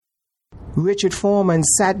Richard Foreman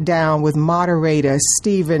sat down with moderator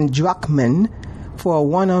Stephen Druckmann for a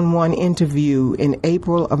one-on-one interview in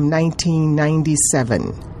April of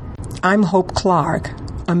 1997. I'm Hope Clark,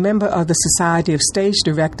 a member of the Society of Stage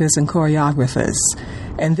Directors and Choreographers,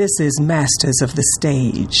 and this is Masters of the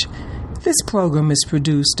Stage. This program is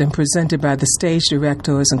produced and presented by the Stage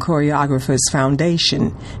Directors and Choreographers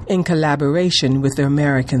Foundation in collaboration with the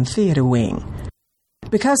American Theater Wing.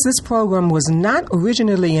 Because this program was not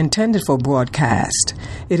originally intended for broadcast,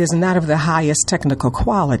 it is not of the highest technical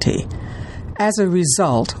quality. As a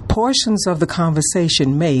result, portions of the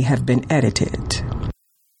conversation may have been edited.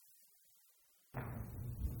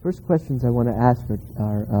 First questions I want to ask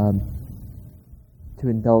are to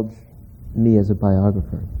indulge me as a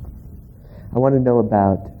biographer. I want to know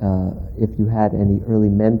about if you had any early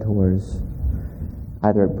mentors,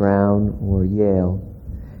 either at Brown or Yale,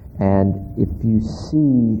 and if you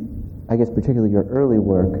see, I guess particularly your early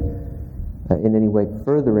work, in any way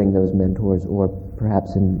furthering those mentors, or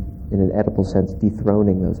perhaps in an Oedipal sense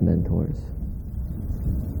dethroning those mentors.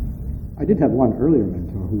 I did have one earlier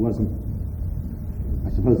mentor who wasn't,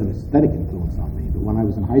 I suppose, an aesthetic influence on me, but when I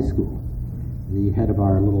was in high school, the head of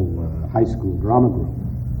our little high school drama group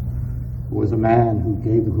was a man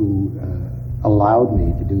who allowed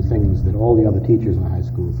me to do things that all the other teachers in high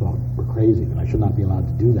school thought were crazy, that I should not be allowed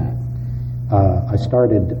to do that. I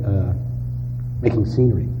started making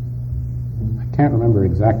scenery. I can't remember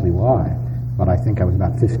exactly why, but I think I was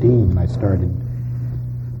about 15 and I started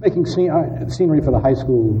making scenery for the high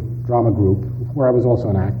school drama group, where I was also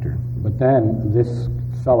an actor. But then this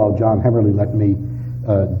fellow, John Hemmerly, let me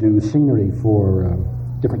do scenery for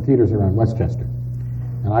different theaters around Westchester.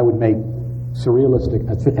 And I would make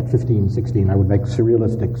surrealistic, at 15, 16, I would make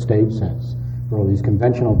surrealistic stage sets for all these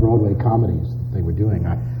conventional Broadway comedies that they were doing.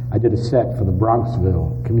 I did a set for the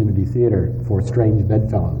Bronxville Community Theater for Strange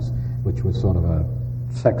Bedfellows, which was sort of a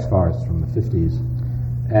sex farce from the 50s.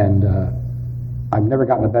 And I've never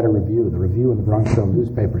gotten a better review. The review in the Bronxville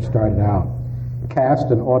newspaper started out,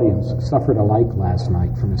 "Cast and audience suffered alike last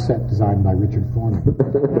night from a set designed by Richard Foreman."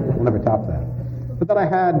 We'll never top that. But then I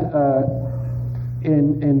had...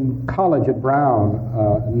 In college at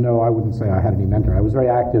Brown, no, I wouldn't say I had any mentor. I was very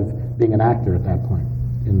active being an actor at that point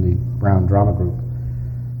in the Brown drama group.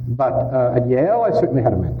 But at Yale, I certainly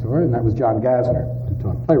had a mentor, and that was John Gassner, who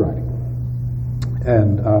taught playwriting.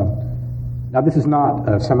 And now this is not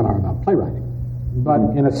a seminar about playwriting, but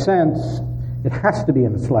in a sense, it has to be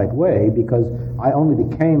in a slight way, because I only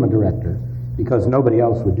became a director because nobody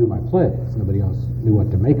else would do my plays. Nobody else knew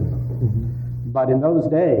what to make of them. Mm-hmm. But in those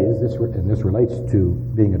days, and this relates to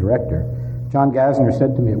being a director, John Gassner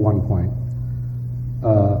said to me at one point,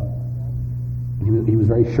 he was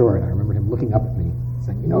very short, I remember him looking up at me,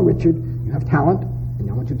 saying, "You know, Richard, you have talent, and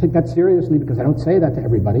I want you to take that seriously, because I don't say that to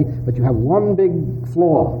everybody, but you have one big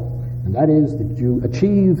flaw, and that is that you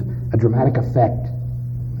achieve a dramatic effect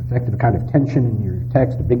of a kind of tension in your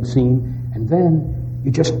text, a big scene, and then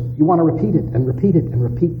you want to repeat it and repeat it and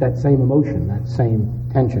repeat that same emotion, that same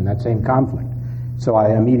tension, that same conflict." So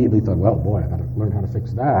I immediately thought, well, boy, I've got to learn how to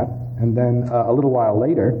fix that. And then a little while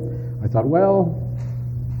later, I thought, well,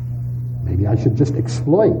 maybe I should just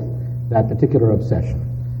exploit that particular obsession.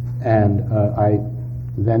 And I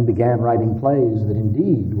then began writing plays that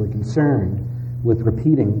indeed were concerned with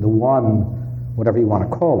repeating the one, whatever you want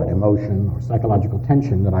to call it, emotion or psychological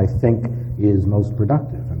tension that I think is most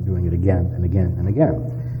productive, and doing it again and again and again.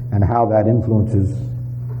 And how that influences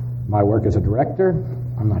my work as a director,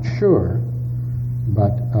 I'm not sure.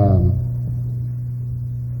 But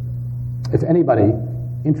if anybody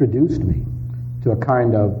introduced me to a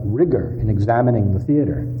kind of rigor in examining the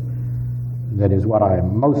theater that is what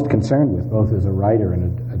I'm most concerned with, both as a writer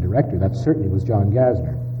and a director, that certainly was John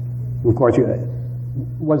Gassner, who, of course,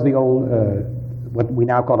 was the old, what we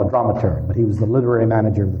now call a dramaturg, but he was the literary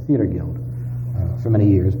manager of the Theater Guild for many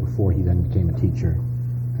years before he then became a teacher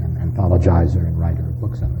and anthologizer and writer of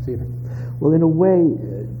books on the theater. Well, in a way,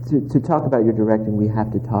 to talk about your directing, we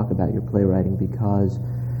have to talk about your playwriting, because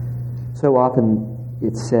so often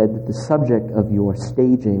it's said that the subject of your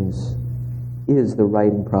stagings is the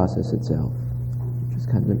writing process itself, which is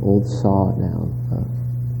kind of an old saw now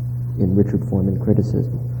in Richard Foreman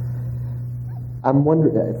criticism. I'm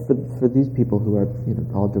wondering, for these people who are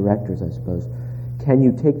all directors, I suppose, can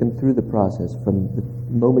you take them through the process from the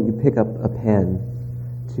moment you pick up a pen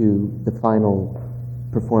to the final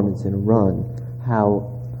performance in a run, how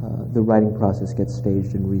the writing process gets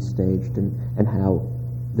staged and restaged, and how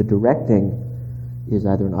the directing is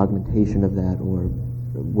either an augmentation of that or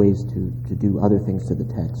ways to do other things to the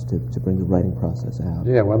text to bring the writing process out?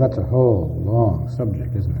 Yeah, well, that's a whole long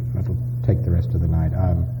subject, isn't it? That'll take the rest of the night.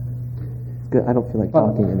 good. I don't feel like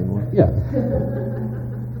talking anymore. Yeah.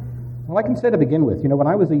 Well, I can say to begin with, when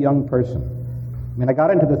I was a young person, I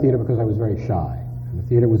got into the theater because I was very shy. And the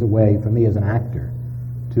theater was a way for me as an actor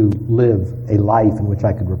to live a life in which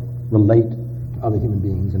I could relate to other human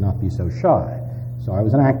beings and not be so shy. So I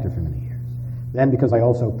was an actor for many years. Then, because I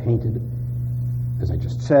also painted, as I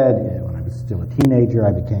just said, when I was still a teenager,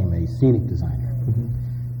 I became a scenic designer. Mm-hmm.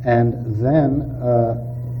 And then,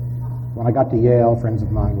 when I got to Yale, friends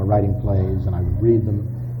of mine were writing plays, and I would read them,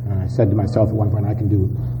 and I said to myself at one point, I can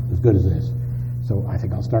do as good as this. So I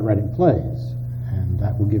think I'll start writing plays, and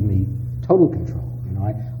that will give me total control.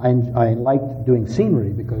 I liked doing scenery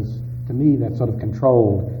because, to me, that's sort of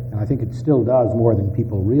controlled, and I think it still does more than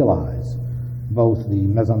people realize, both the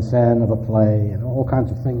mise-en-scène of a play and all kinds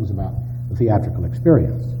of things about the theatrical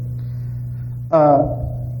experience.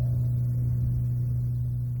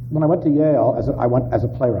 When I went to Yale, I went as a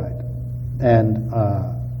playwright, and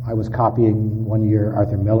I was copying one year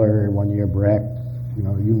Arthur Miller, one year Brecht,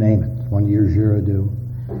 you name it, one year Giraudoux.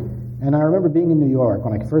 And I remember being in New York.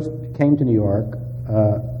 When I first came to New York,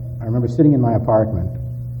 I remember sitting in my apartment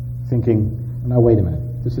thinking, now wait a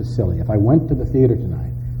minute, this is silly. If I went to the theater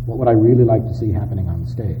tonight, what would I really like to see happening on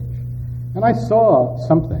stage? And I saw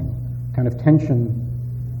something, kind of tension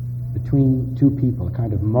between two people, a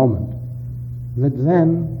kind of moment, that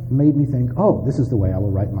then made me think, oh, this is the way I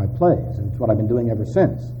will write my plays, and it's what I've been doing ever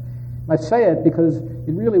since. And I say it because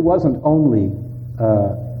it really wasn't only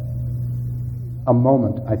a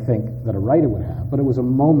moment, I think, that a writer would have, but it was a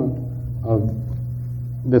moment of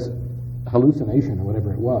this hallucination, or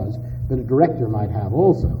whatever it was, that a director might have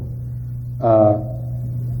also.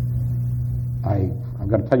 I'm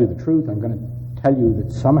going to tell you the truth. I'm going to tell you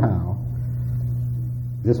that somehow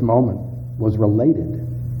this moment was related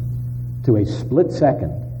to a split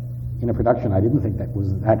second in a production I didn't think that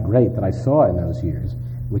was that great that I saw in those years,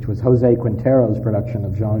 which was Jose Quintero's production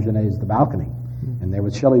of Jean Genet's The Balcony. Mm-hmm. And there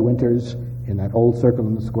was Shelley Winters in that old circle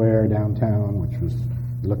in the square downtown, which was,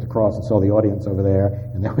 you looked across and saw the audience over there,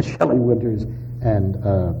 and there was Shelley Winters and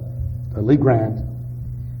Lee Grant,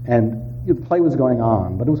 and the play was going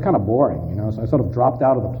on, but it was kind of boring, so I sort of dropped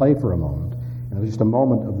out of the play for a moment, and it was just a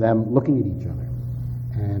moment of them looking at each other,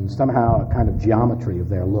 and somehow a kind of geometry of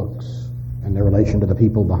their looks and their relation to the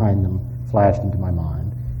people behind them flashed into my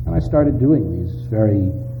mind, and I started doing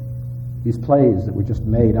these plays that were just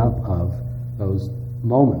made up of those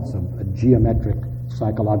moments of a geometric,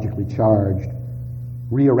 psychologically charged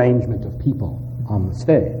rearrangement of people on the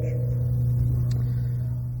stage.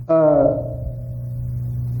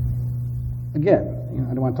 Again,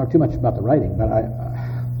 I don't want to talk too much about the writing, but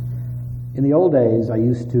in the old days, I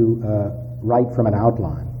used to write from an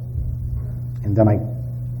outline, and then I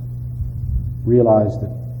realized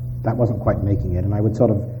that wasn't quite making it, and I would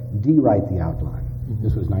sort of de-write the outline. Mm-hmm.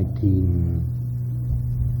 This was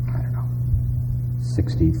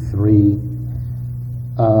 1963.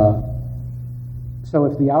 So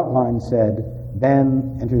if the outline said,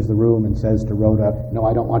 Ben enters the room and says to Rhoda, no,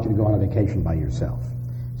 I don't want you to go on a vacation by yourself.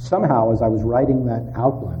 Somehow, as I was writing that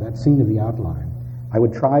outline, that scene of the outline, I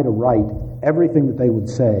would try to write everything that they would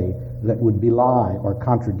say that would belie or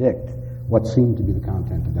contradict what seemed to be the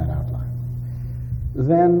content of that outline.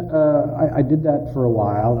 Then I did that for a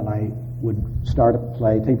while, and I would start a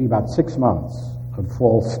play. It'd take me about 6 months of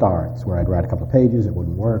false starts, where I'd write a couple of pages, it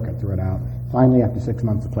wouldn't work, I'd throw it out. Finally, after 6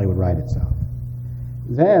 months, the play would write itself.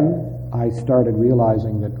 Then I started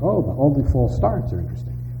realizing that, but all the false starts are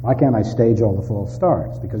interesting. Why can't I stage all the false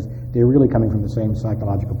starts? Because they're really coming from the same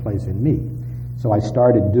psychological place in me. So I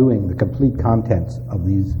started doing the complete contents of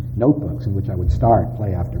these notebooks in which I would start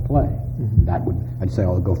play after play. Mm-hmm. I'd say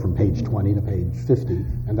I'll go from page 20 to page 50,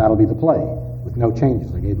 and that'll be the play, with no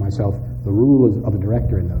changes. I gave myself the rule of a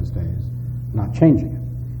director in those days, not changing it.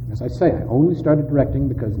 As I say, I only started directing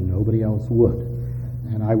because nobody else would.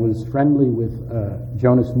 And I was friendly with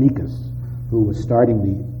Jonas Mekas, who was starting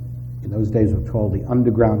in those days it was called the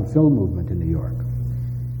underground film movement in New York.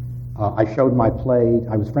 I showed my play.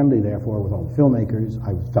 I was friendly, therefore, with all the filmmakers.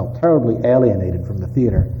 I felt terribly alienated from the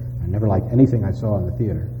theater. I never liked anything I saw in the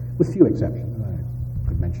theater, with few exceptions. I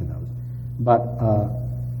could mention those. But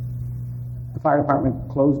the fire department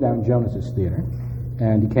closed down Jonas's theater,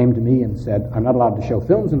 and he came to me and said, I'm not allowed to show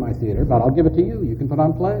films in my theater, but I'll give it to you. You can put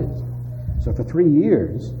on plays. So for 3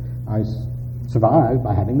 years, I survived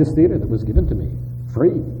by having this theater that was given to me,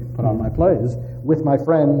 free, put on my plays, with my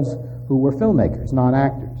friends who were filmmakers,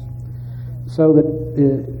 non-actors. So that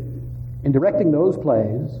in directing those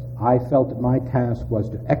plays, I felt that my task was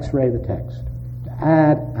to x-ray the text, to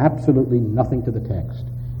add absolutely nothing to the text,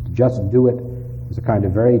 to just do it as a kind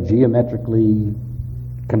of very geometrically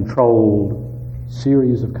controlled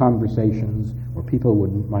series of conversations where people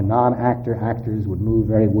would, my actors would move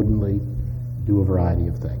very woodenly, do a variety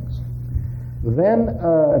of things. Then,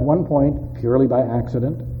 at one point, purely by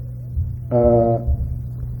accident,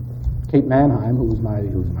 Kate Mannheim, who was my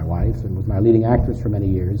wife and was my leading actress for many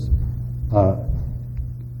years,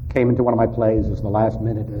 came into one of my plays as the last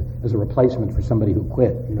minute, as a replacement for somebody who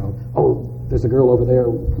quit. Oh, there's a girl over there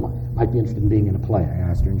who might be interested in being in a play. I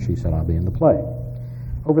asked her, and she said, I'll be in the play.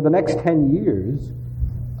 Over the next 10 years,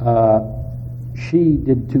 she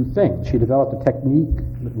did two things. She developed a technique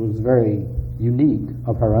that was very unique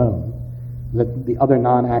of her own, that the other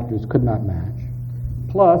non-actors could not match.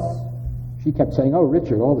 Plus, she kept saying, oh,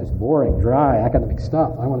 Richard, all this boring, dry, academic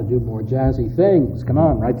stuff. I want to do more jazzy things. Come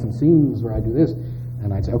on, write some scenes where I do this.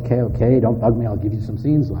 And I'd say, okay, don't bug me. I'll give you some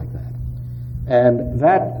scenes like that. And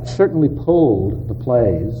that certainly pulled the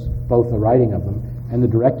plays, both the writing of them and the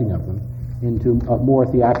directing of them, into a more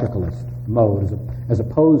theatricalist mode, as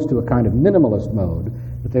opposed to a kind of minimalist mode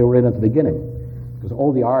that they were in at the beginning. Because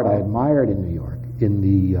all the art I admired in New York in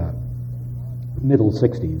the middle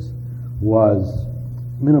 60s was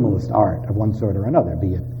minimalist art of one sort or another,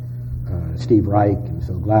 be it Steve Reich and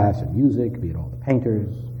Phil Glass in music, be it all the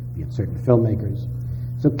painters, be it certain filmmakers.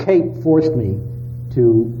 So Kate forced me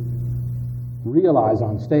to realize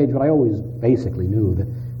on stage what I always basically knew, that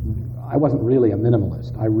I wasn't really a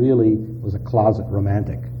minimalist. I really was a closet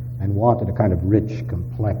romantic and wanted a kind of rich,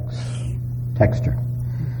 complex texture.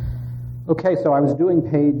 Okay, so I was doing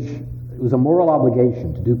it was a moral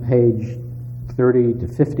obligation to do page 30 to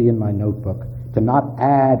 50 in my notebook, to not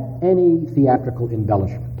add any theatrical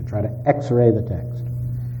embellishment, to try to x-ray the text.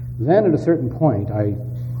 Then at a certain point, it'd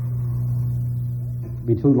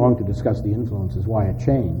be too long to discuss the influences, why it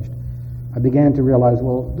changed. I began to realize,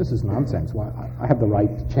 well, this is nonsense. Why I have the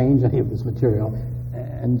right to change any of this material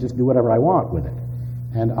and just do whatever I want with it.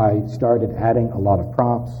 And I started adding a lot of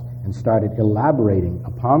props and started elaborating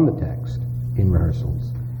upon the text in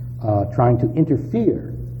rehearsals, trying to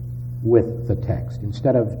interfere with the text.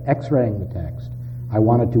 Instead of x-raying the text, I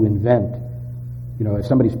wanted to invent, if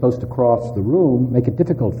somebody's supposed to cross the room, make it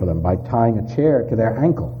difficult for them by tying a chair to their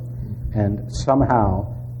ankle. And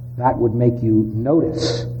somehow that would make you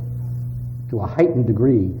notice to a heightened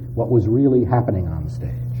degree what was really happening on stage.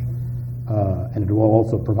 And it will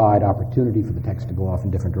also provide opportunity for the text to go off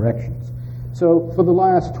in different directions. So for the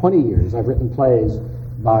last 20 years, I've written plays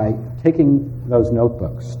by taking those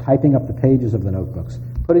notebooks, typing up the pages of the notebooks,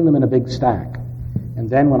 putting them in a big stack. And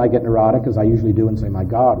then when I get neurotic, as I usually do, and say, my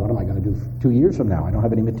God, what am I going to do 2 years from now? I don't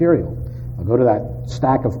have any material. I'll go to that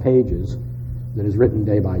stack of pages that is written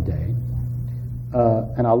day by day,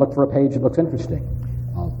 and I'll look for a page that looks interesting.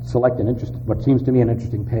 I'll select what seems to me an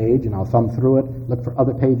interesting page, and I'll thumb through it, look for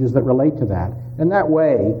other pages that relate to that. And that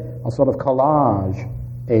way, I'll sort of collage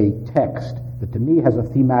a text that to me has a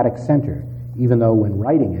thematic center, even though when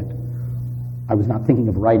writing it, I was not thinking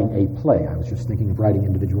of writing a play. I was just thinking of writing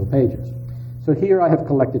individual pages. So here I have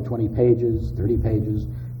collected 20 pages, 30 pages.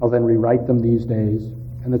 I'll then rewrite them these days.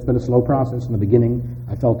 And it's been a slow process. In the beginning,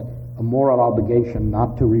 I felt a moral obligation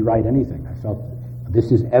not to rewrite anything. I felt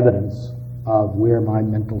this is evidence of where my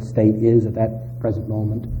mental state is at that present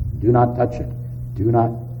moment. Do not touch it. Do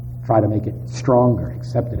not try to make it stronger.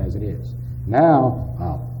 Accept it as it is.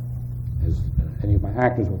 Now, as any of my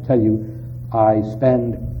actors will tell you, I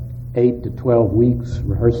spend 8 to 12 weeks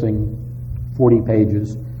rehearsing 40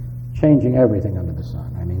 pages, changing everything under the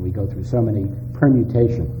sun. I mean, we go through so many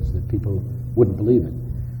permutations that people wouldn't believe it.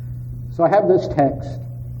 So I have this text.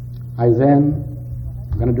 I'm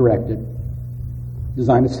going to direct it,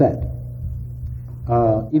 design a set.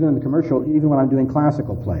 Even in the commercial, even when I'm doing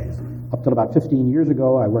classical plays, up till about 15 years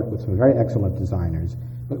ago, I worked with some very excellent designers,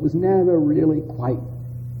 but it was never really quite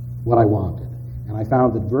what I wanted. And I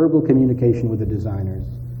found that verbal communication with the designers,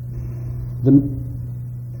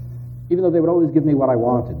 even though they would always give me what I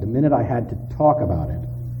wanted, the minute I had to talk about it,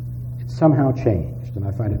 it somehow changed. And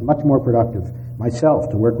I find it much more productive myself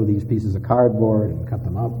to work with these pieces of cardboard and cut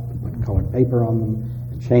them up and put colored paper on them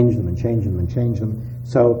and change them and change them and change them.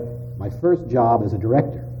 So my first job as a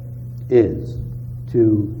director is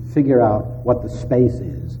to figure out what the space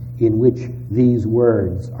is in which these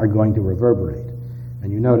words are going to reverberate.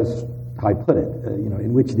 And you notice how I put it,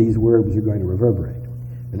 in which these words are going to reverberate.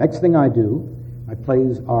 The next thing I do, my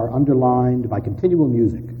plays are underlined by continual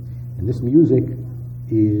music. And this music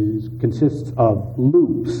consists of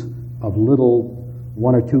loops of little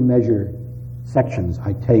 1 or 2 measure sections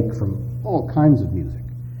I take from all kinds of music.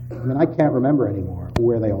 And then I can't remember anymore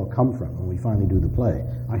where they all come from when we finally do the play.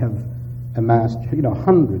 I have amassed,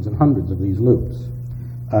 hundreds and hundreds of these loops.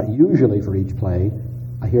 Usually for each play,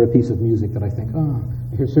 I hear a piece of music that I think,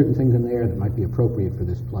 I hear certain things in there that might be appropriate for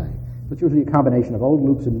this play. It's usually a combination of old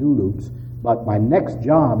loops and new loops, but my next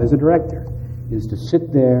job as a director is to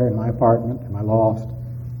sit there in my apartment, in my loft,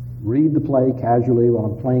 read the play casually while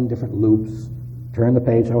I'm playing different loops, turn the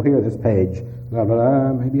page, oh, here, this page, blah, blah,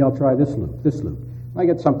 blah, maybe I'll try this loop. I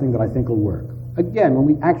get something that I think will work. Again, when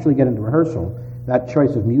we actually get into rehearsal, that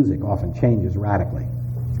choice of music often changes radically.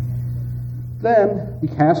 Then we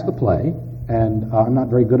cast the play, and I'm not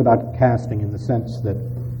very good about casting in the sense that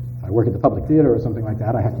I work at the Public Theater or something like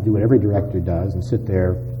that. I have to do what every director does and sit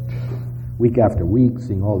there week after week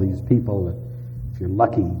seeing all these people that, if you're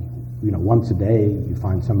lucky, once a day you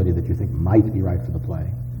find somebody that you think might be right for the play.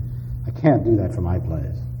 I can't do that for my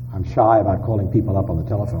plays. I'm shy about calling people up on the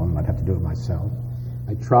telephone, and I'd have to do it myself.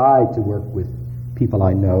 I try to work with people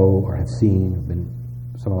I know or have seen, have been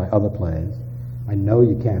some of my other plays. I know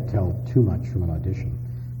you can't tell too much from an audition,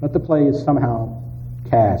 but the play is somehow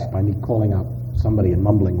cast by me calling up somebody and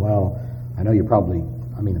mumbling, well, I know you're probably,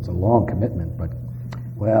 it's a long commitment, but,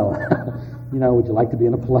 well, would you like to be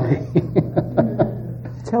in a play?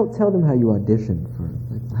 Tell them how you auditioned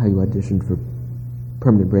for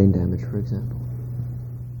Permanent Brain Damage, for example.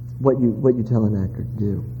 What you tell an actor to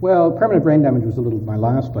do. Well, Permanent Brain Damage my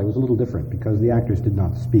last play was a little different because the actors did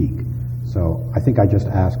not speak. So I think I just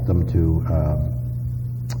asked them to,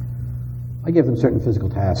 I gave them certain physical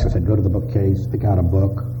tasks. I said, go to the bookcase, pick out a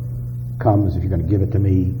book, come as if you're going to give it to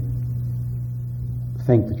me,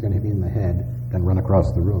 think that you're going to hit me in the head, then run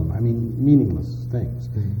across the room. Meaningless things.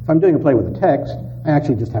 Mm-hmm. If I'm doing a play with a text, I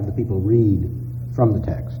actually just have the people read from the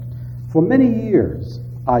text. For many years,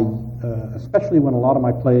 especially when a lot of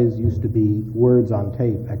my plays used to be words on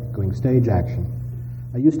tape echoing stage action,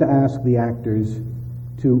 I used to ask the actors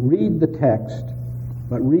to read the text,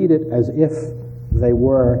 but read it as if they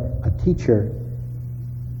were a teacher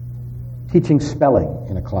teaching spelling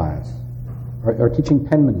in a class, or teaching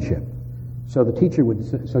penmanship. So the teacher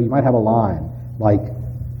so you might have a line like,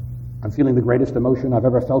 I'm feeling the greatest emotion I've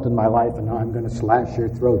ever felt in my life, and now I'm going to slash your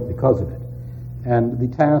throat because of it. And the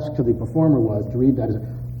task to the performer was to read that as,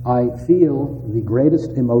 I feel the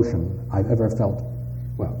greatest emotion I've ever felt.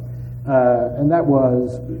 Well, and that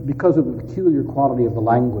was because of the peculiar quality of the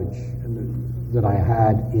language that I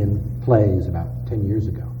had in plays about 10 years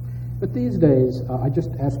ago. But these days, I just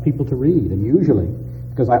ask people to read, and usually,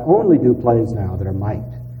 because I only do plays now that are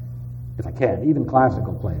mic'd, if I can, even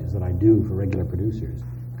classical plays that I do for regular producers,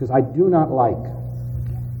 because I do not like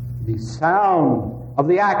the sound of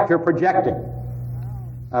the actor projecting.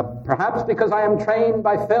 Perhaps because I am trained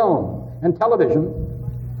by film and television,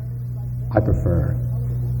 I prefer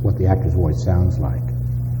what the actor's voice sounds like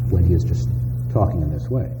when he is just talking in this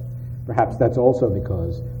way. Perhaps that's also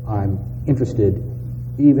because I'm interested,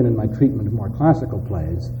 even in my treatment of more classical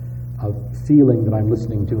plays, of feeling that I'm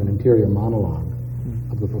listening to an interior monologue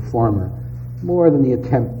of the performer more than the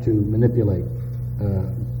attempt to manipulate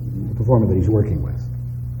the performer that he's working with.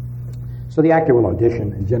 So the actor will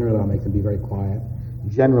audition, and generally I'll make them be very quiet.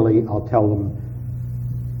 Generally, I'll tell them,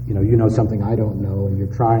 you know something I don't know, and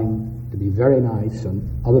you're trying to be very nice,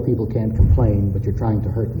 and other people can't complain, but you're trying to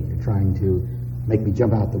hurt me. You're trying to make me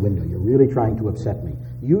jump out the window. You're really trying to upset me.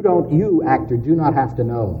 You, actor, do not have to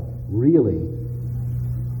know, really,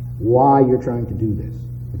 why you're trying to do this.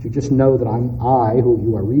 But you just know that I, who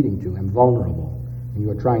you are reading to, am vulnerable, and you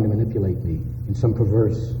are trying to manipulate me in some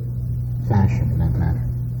perverse fashion in that manner.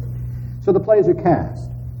 So the plays are cast,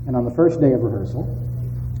 and on the first day of rehearsal,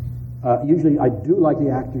 usually I do like the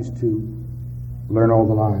actors to learn all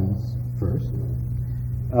the lines first,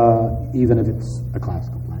 even if it's a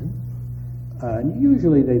classical play. And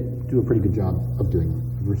usually they do a pretty good job of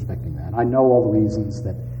respecting that. I know all the reasons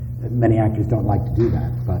that many actors don't like to do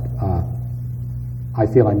that, but I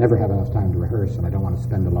feel I never have enough time to rehearse, and I don't want to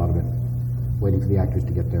spend a lot of it waiting for the actors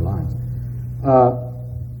to get their lines. So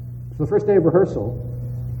the first day of rehearsal,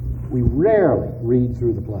 we rarely read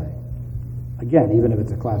through the play. Again, even if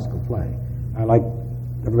it's a classical play.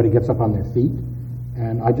 Everybody gets up on their feet,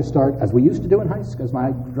 and I just start, as we used to do in high school, as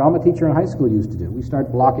my drama teacher in high school used to do, we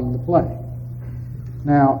start blocking the play.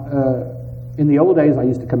 Now, in the old days, I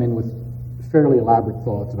used to come in with fairly elaborate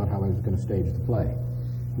thoughts about how I was going to stage the play.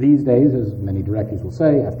 These days, as many directors will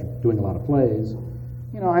say, after doing a lot of plays,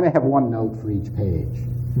 I may have one note for each page.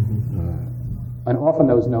 Mm-hmm. And often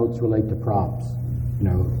those notes relate to props.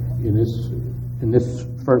 In this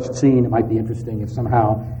first scene, it might be interesting if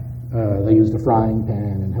somehow they used a frying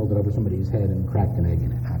pan and held it over somebody's head and cracked an egg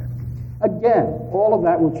in it. Again, all of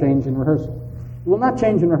that will change in rehearsal. It will not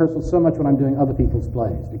change in rehearsal so much when I'm doing other people's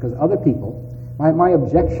plays, because other people, my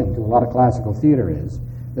objection to a lot of classical theater is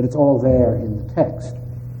that it's all there in the text,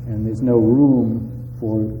 and there's no room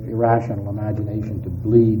for irrational imagination to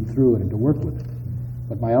bleed through it and to work with it.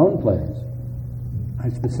 But my own plays, I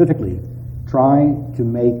specifically try to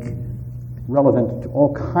make relevant to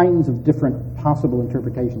all kinds of different possible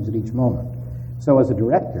interpretations at each moment. So as a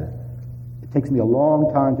director, it takes me a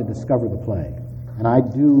long time to discover the play. And I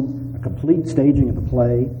do a complete staging of the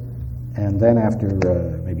play, and then after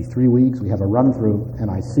maybe 3 weeks, we have a run-through,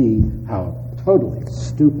 and I see how totally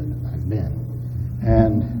stupid I've been.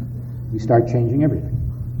 And we start changing everything.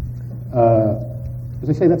 As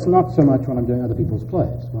I say, that's not so much when I'm doing other people's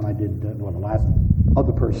plays. When I did, the last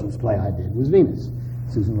other person's play I did was Venus,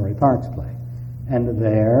 Susan Laurie Park's play. And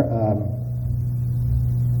there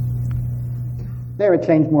it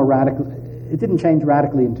changed more radically. It didn't change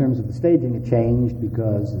radically in terms of the staging. It changed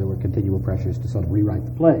because there were continual pressures to sort of rewrite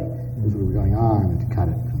the play as we were going on, and to cut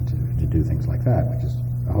it, and to do things like that, which is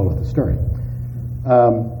a whole other story.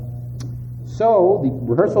 So the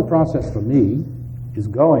rehearsal process for me is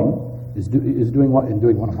doing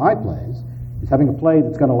one of my plays, is having a play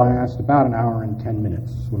that's going to last about an hour and 10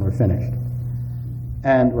 minutes when we're finished,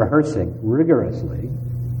 and rehearsing rigorously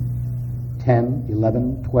 10,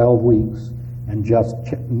 11, 12 weeks, and just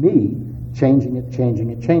me changing it.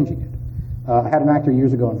 I had an actor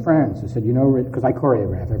years ago in France who said, because I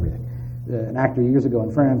choreograph everything. An actor years ago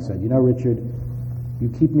in France said, Richard, you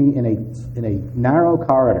keep me in a narrow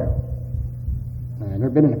corridor. I've never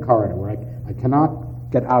been in a corridor where I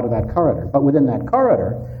cannot get out of that corridor. But within that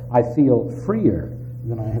corridor, I feel freer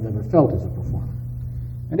than I have ever felt as a performer.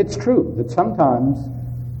 And it's true that sometimes,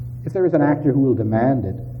 if there is an actor who will demand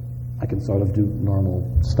it, I can sort of do normal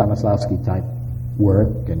Stanislavski-type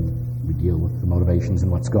work, and we deal with the motivations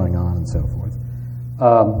and what's going on and so forth.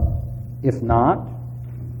 If not,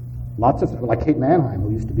 lots of, like Kate Mannheim,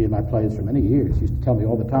 who used to be in my plays for many years, used to tell me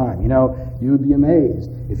all the time, you would be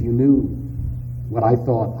amazed if you knew what I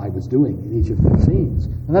thought I was doing in each of the scenes.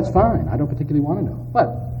 And that's fine. I don't particularly want to know. But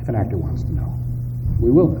if an actor wants to know,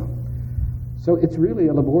 we will know. So it's really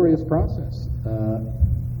a laborious process.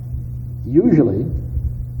 Usually,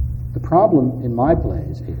 the problem in my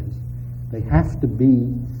plays is they have to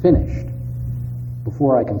be finished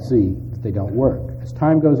before I can see that they don't work. As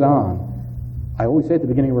time goes on, I always say at the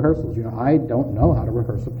beginning of rehearsals, I don't know how to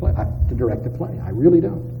rehearse a play, to direct a play. I really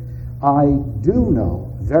don't. I do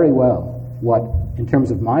know very well what, in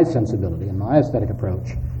terms of my sensibility and my aesthetic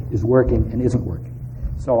approach, is working and isn't working.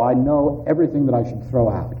 So I know everything that I should throw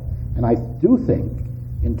out. And I do think,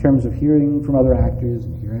 in terms of hearing from other actors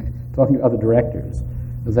and talking to other directors,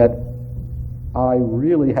 that I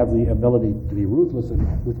really have the ability to be ruthless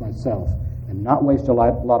with myself and not waste a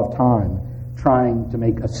lot of time trying to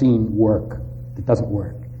make a scene work that doesn't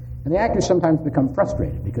work. And the actors sometimes become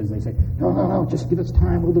frustrated because they say, no, just give us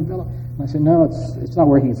time, we'll develop. And I say, no, it's not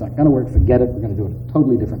working, it's not going to work, forget it, we're going to do it a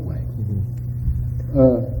totally different way.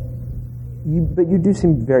 Mm-hmm. But you do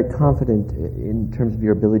seem very confident in terms of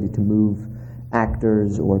your ability to move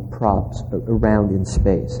actors or props around in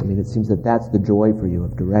space. I mean, it seems that that's the joy for you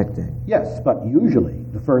of directing. Yes, but usually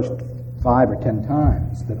the first 5 or 10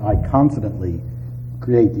 times that I confidently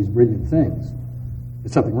create these brilliant things,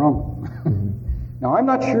 there's something wrong with them. Mm-hmm. Now, I'm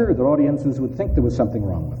not sure that audiences would think there was something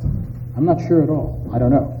wrong with them. I'm not sure at all. I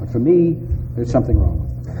don't know. But for me, there's something wrong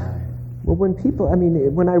with them. Well,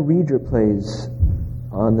 when I read your plays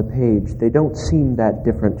on the page, they don't seem that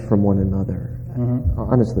different from one another, mm-hmm.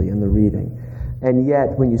 honestly, in the reading. And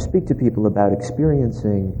yet, when you speak to people about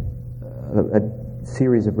experiencing a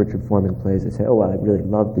series of Richard Foreman plays, they say, oh, well, I really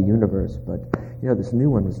loved The Universe, but, this new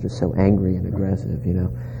one was just so angry and aggressive,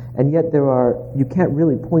 And yet you can't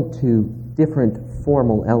really point to different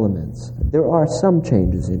formal elements. There are some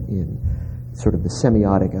changes in sort of the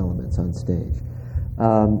semiotic elements on stage.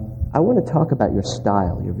 I want to talk about your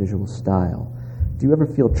style, your visual style. Do you ever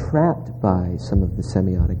feel trapped by some of the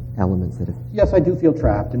semiotic elements that have... Yes, I do feel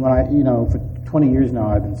trapped. And when I, for 20 years now,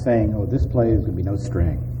 I've been saying, oh, this play is going to be no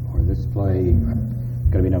string, or this play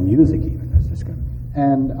going to be no music even.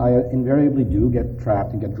 And I invariably do get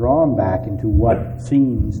trapped and get drawn back into what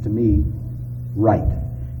seems to me right.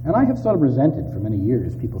 And I have sort of resented for many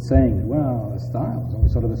years people saying that, well, the style is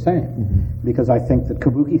always sort of the same, mm-hmm. because I think that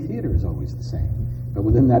kabuki theater is always the same. But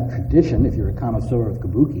within that tradition, if you're a connoisseur of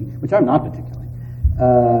kabuki, which I'm not particularly,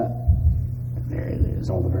 there's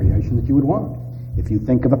all the variation that you would want. If you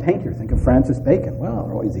think of a painter, think of Francis Bacon. Well,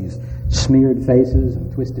 there are always these smeared faces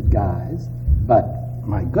and twisted guys. But,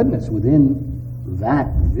 my goodness, within that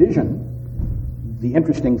vision, the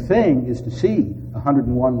interesting thing is to see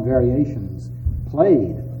 101 variations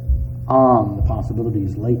played on the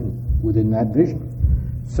possibilities latent within that vision.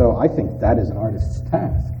 So I think that is an artist's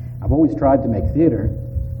task. I've always tried to make theater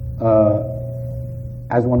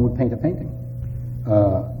as one would paint a painting.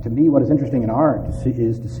 To me, what is interesting in art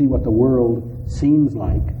is to see what the world seems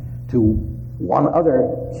like to one other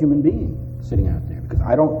human being sitting out there, because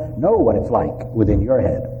I don't know what it's like within your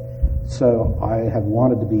head. So I have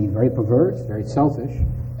wanted to be very perverse, very selfish,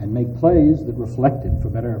 and make plays that reflected, for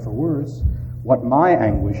better or for worse, what my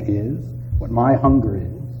anguish is, what my hunger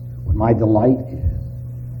is, what my delight is.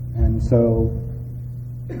 And so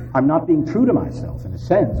I'm not being true to myself, in a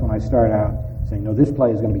sense, when I start out saying, no, this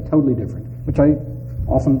play is going to be totally different, which I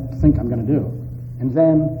often think I'm going to do. And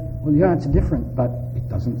then, well, yeah, it's different, but it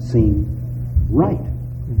doesn't seem right.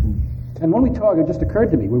 Mm-hmm. And when we talk, it just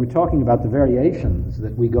occurred to me, we were talking about the variations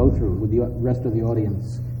that we go through. Would the rest of the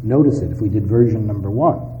audience notice it if we did version number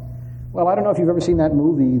 1? Well, I don't know if you've ever seen that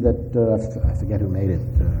movie that, I forget who made it.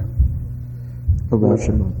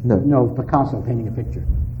 No, Picasso, Painting a Picture.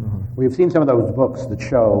 Uh-huh. We've seen some of those books that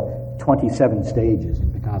show 27 stages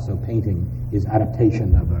in Picasso painting his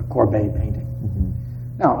adaptation of a Courbet painting. Mm-hmm.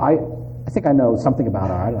 Now, I think I know something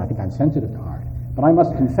about art, and I think I'm sensitive to art, but I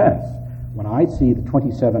must confess, when I see the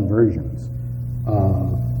 27 versions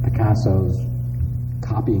of Picasso's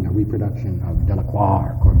copying a reproduction of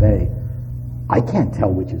Delacroix or Courbet, I can't tell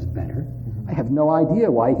which is better. Mm-hmm. I have no idea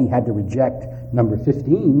why he had to reject number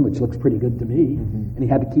 15, which looks pretty good to me, mm-hmm. and he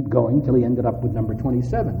had to keep going till he ended up with number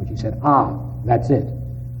 27, which he said, that's it.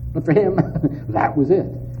 But for him, that was it.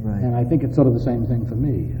 Right. And I think it's sort of the same thing for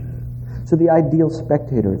me. So the ideal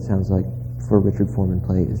spectator, it sounds like, for a Richard Foreman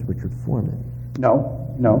play is Richard Foreman. No.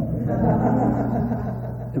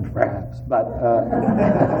 Perhaps. But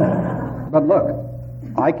look,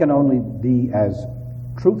 I can only be as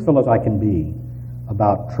truthful as I can be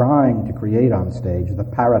about trying to create on stage the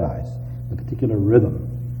paradise, the particular rhythm,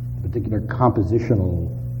 the particular compositional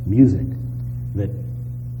music that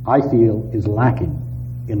I feel is lacking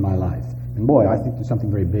in my life. And boy, I think there's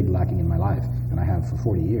something very big lacking in my life, and I have for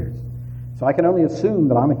 40 years. So I can only assume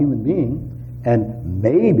that I'm a human being, and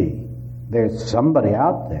maybe there's somebody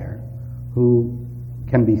out there who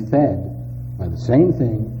can be fed by the same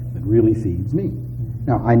thing that really feeds me.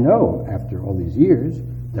 Now, I know after all these years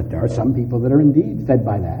that there are some people that are indeed fed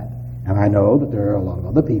by that, and I know that there are a lot of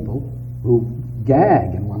other people who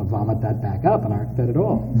gag and want to vomit that back up and aren't fed at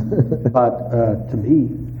all. But to me,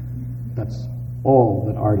 that's all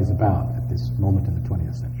that art is about at this moment in the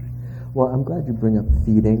 20th century. Well, I'm glad you bring up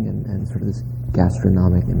feeding and sort of this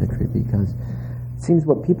gastronomic imagery, because it seems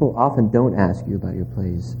what people often don't ask you about your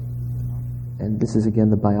plays, and this is again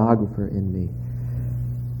the biographer in me,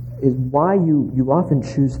 is why you often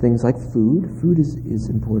choose things like food. Food is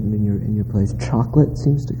important in your plays. Chocolate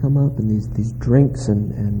seems to come up, and these drinks,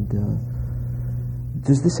 and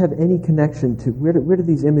does this have any connection to where do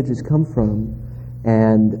these images come from,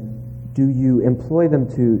 and do you employ them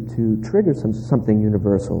to trigger something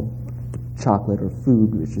universal, chocolate or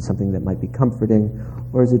food, which is something that might be comforting,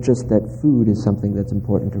 or is it just that food is something that's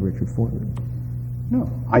important to Richard Foreman? No,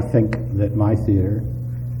 I think that my theater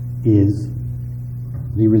is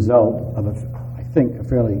the result of a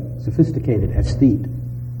fairly sophisticated aesthete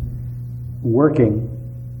working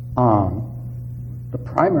on the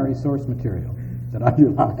primary source material that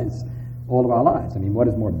underlies all of our lives. I mean, what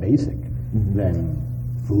is more basic mm-hmm. than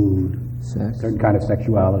food, sex, certain kind of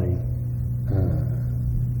sexuality,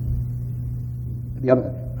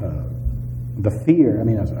 the fear. I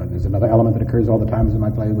mean, there's another element that occurs all the time in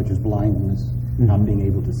my play, which is blindness, mm-hmm. not being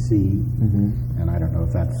able to see. Mm-hmm. And I don't know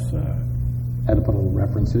if that's Oedipal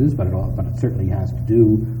references, but it certainly has to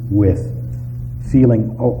do with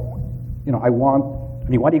feeling,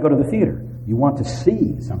 why do you go to the theater? You want to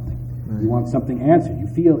see something. Right. You want something answered. You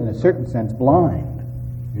feel, in a certain sense, blind.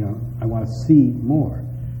 I want to see more.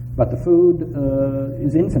 But the food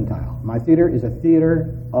is infantile. My theater is a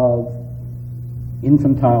theater of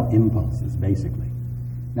infantile impulses, basically.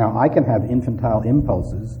 Now, I can have infantile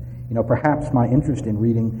impulses. Perhaps my interest in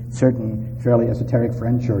reading certain fairly esoteric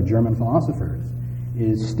French or German philosophers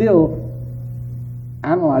is still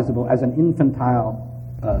analyzable as an infantile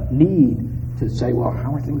need to say, well,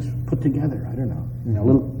 how are things put together? I don't know.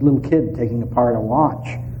 Little kid taking apart a watch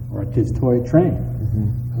or his toy train.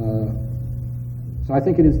 Mm-hmm. So I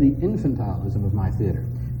think it is the infantilism of my theater.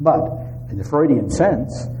 But in the Freudian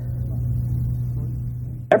sense,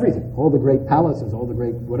 everything, all the great palaces, all the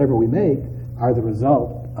great whatever we make, are the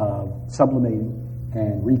result of sublimating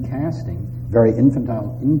and recasting very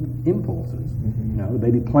infantile impulses. Mm-hmm. The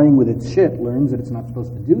baby playing with its shit learns that it's not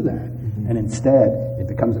supposed to do that, mm-hmm. and instead it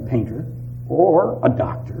becomes a painter or a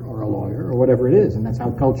doctor or a lawyer or whatever it is, and that's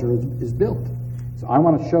how culture is built. So I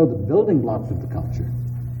want to show the building blocks of the culture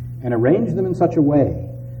and arrange them in such a way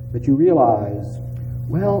that you realize,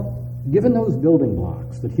 well, given those building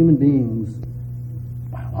blocks that human beings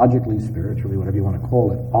psychologically, spiritually, whatever you want to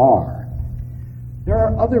call it, are, there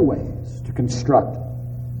are other ways to construct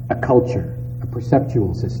a culture, a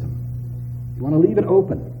perceptual system. You want to leave it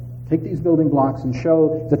open. Take these building blocks and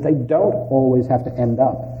show that they don't always have to end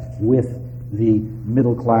up with the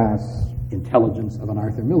middle-class intelligence of an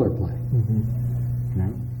Arthur Miller play. Mm-hmm. You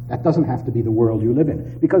know? That doesn't have to be the world you live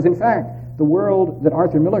in. Because, in fact, the world that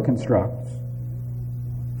Arthur Miller constructs,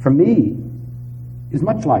 for me, is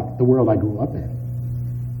much like the world I grew up in.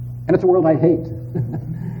 And it's a world I hate.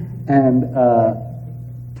 And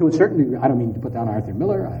to a certain degree, I don't mean to put down Arthur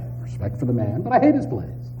Miller. I have respect for the man, but I hate his plays.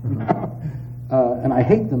 And I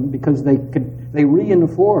hate them because they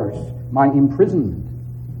reinforce my imprisonment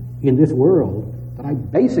in this world that I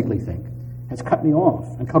basically think has cut me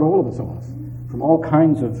off and cut all of us off from all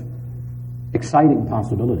kinds of exciting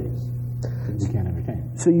possibilities that we can't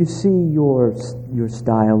entertain. So you see your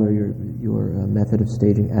style or your method of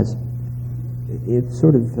staging as it's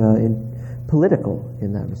sort of political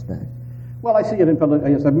in that respect. Well, I see it in political.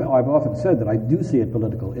 Yes, I've often said that I do see it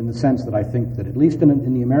political in the sense that I think that at least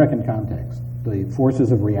in the American context, the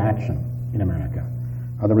forces of reaction in America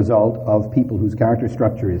are the result of people whose character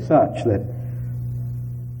structure is such that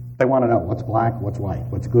they want to know what's black, what's white,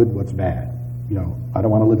 what's good, what's bad. You know, I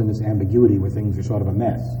don't want to live in this ambiguity where things are sort of a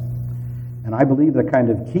mess. And I believe that kind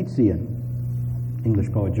of Keatsian,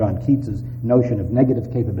 English poet John Keats's notion of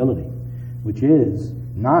negative capability, which is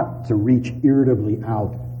not to reach irritably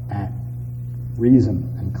out at reason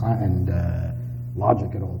and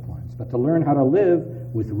logic at all points, but to learn how to live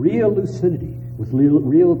with real lucidity, with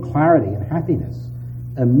real clarity and happiness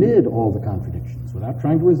amid all the contradictions, without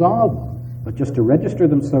trying to resolve them, but just to register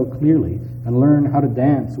them so clearly and learn how to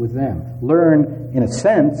dance with them. Learn, in a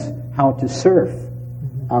sense, how to surf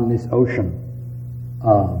on this ocean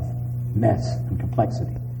of mess and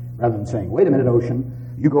complexity, rather than saying, wait a minute, ocean,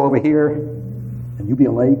 you go over here, and you be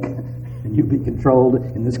a lake, and you be controlled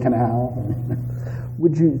in this canal.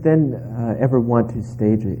 Would you then ever want to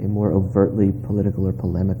stage a more overtly political or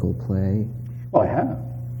polemical play? Well, I have.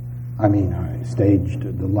 I mean, I staged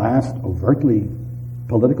the last overtly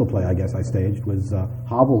political play I guess I staged was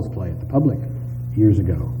Havel's play at the Public years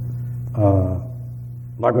ago,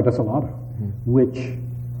 Largo Desolado, which,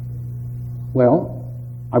 well,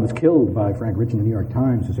 I was killed by Frank Rich in the New York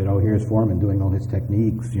Times who said, oh, here's Foreman doing all his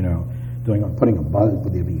techniques, you know, putting a buzz,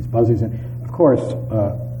 putting these buzzers in. Of course,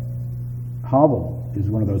 Havel is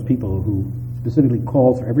one of those people who specifically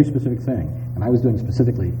calls for every specific thing, and I was doing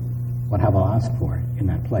specifically what Havel asked for in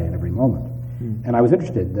that play at every moment. And I was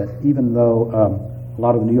interested that even though a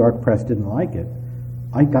lot of the New York press didn't like it,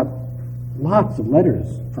 I got lots of letters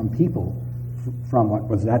from people from what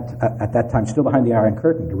was at that time still behind the Iron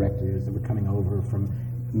Curtain, directors that were coming over from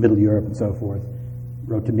Middle Europe and so forth,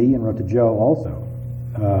 wrote to me and wrote to Joe also,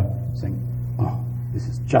 saying, oh, this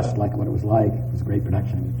is just like what it was like. It was a great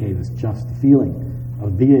production. It gave us just the feeling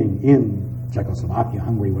of being in Czechoslovakia,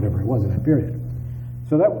 Hungary, whatever it was at that period.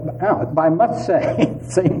 So that, but I must say, at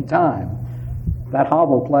the same time, that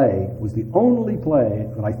Havel play was the only play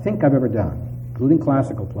that I think I've ever done, including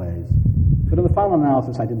classical plays, but in the final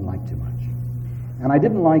analysis I didn't like too much. And I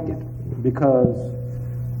didn't like it because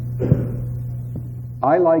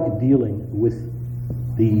I like dealing with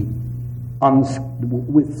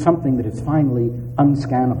with something that is finally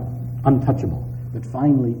unscannable, untouchable, that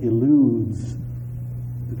finally eludes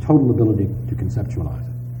the total ability to conceptualize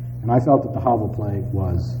it. And I felt that the Havel play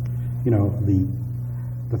was, you know, the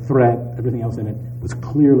threat, everything else in it was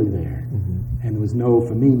clearly there. Mm-hmm. And there was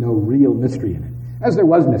for me, no real mystery in it. As there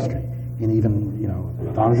was mystery in even, you know,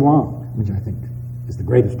 Don Juan, which I think is the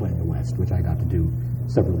greatest play in the West, which I got to do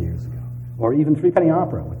several years ago. Or even Three Penny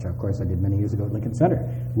Opera, which of course I did many years ago at Lincoln Center,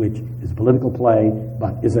 which is a political play,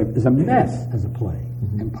 but is a mess as a play.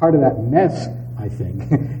 Mm-hmm. And part of that mess, I think,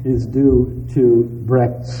 is due to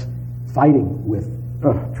Brecht's fighting with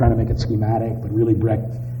trying to make it schematic, but really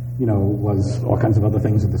Brecht, you know, was all kinds of other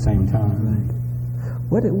things at the same time.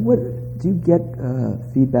 Right. What do you get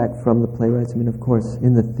feedback from the playwrights? I mean, of course,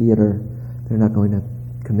 in the theater, they're not going to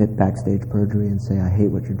commit backstage perjury and say, I hate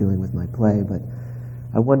what you're doing with my play, but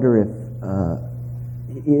I wonder if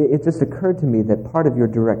it just occurred to me that part of your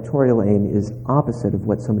directorial aim is opposite of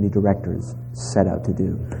what so many directors set out to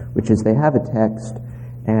do, which is they have a text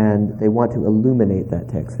and they want to illuminate that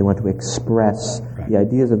text. They want to express the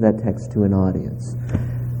ideas of that text to an audience.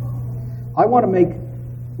 I want to make,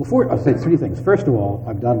 I'll say three things. First of all,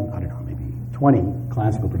 I've done, I don't know, maybe 20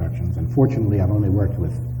 classical productions, and fortunately I've only worked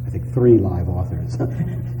with, I think, 3 live authors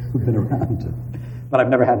who've been around. But I've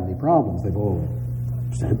never had any problems. They've all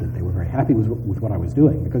said that they were very happy with what I was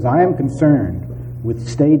doing, because I am concerned with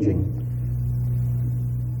staging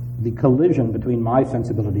the collision between my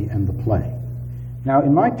sensibility and the play. Now,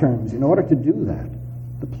 in my terms, in order to do that,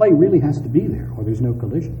 the play really has to be there, or there's no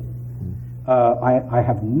collision. I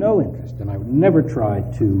have no interest, and I would never try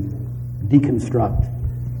to deconstruct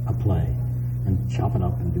a play and chop it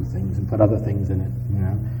up and do things and put other things in it.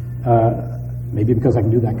 Maybe because I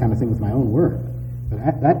can do that kind of thing with my own work.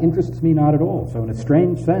 But that interests me not at all. So in a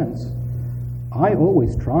strange sense, I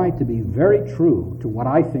always try to be very true to what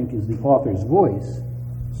I think is the author's voice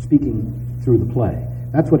speaking through the play.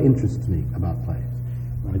 That's what interests me about plays.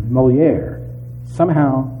 Molière,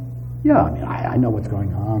 somehow, I know what's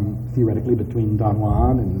going on theoretically between Don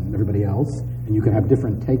Juan and everybody else, and you can have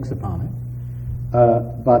different takes upon it.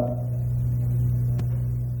 But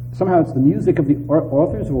somehow it's the music of the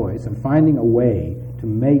author's voice and finding a way to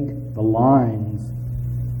make the lines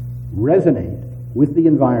resonate with the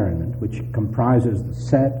environment, which comprises the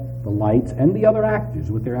set, the lights, and the other actors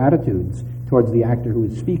with their attitudes towards the actor who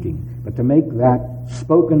is speaking, but to make that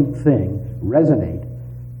spoken thing resonate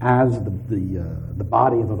as the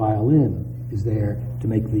body of a violin is there to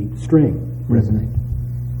make the string resonate.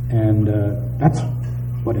 And that's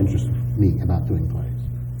what interests me about doing plays.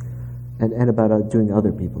 And about doing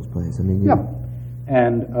other people's plays. I mean,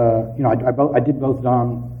 and I did both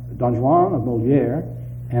Don Juan of Molière,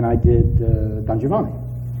 and I did Don Giovanni.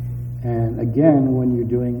 And again, when you're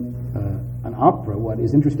doing an opera, what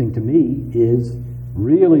is interesting to me is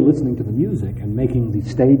really listening to the music and making the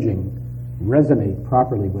staging resonate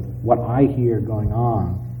properly with what I hear going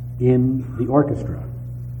on in the orchestra.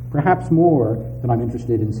 Perhaps more than I'm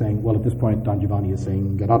interested in saying, well, at this point, Don Giovanni is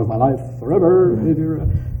saying, "Get out of my life forever, Elvira,"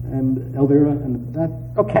 and Elvira, and that,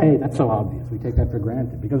 okay, that's so obvious. We take that for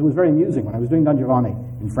granted. Because it was very amusing. When I was doing Don Giovanni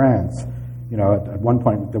in France, at one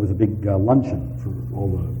point there was a big luncheon for all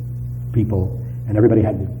the people, and everybody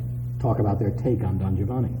had to talk about their take on Don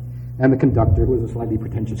Giovanni. And the conductor, who was a slightly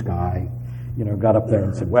pretentious guy, got up there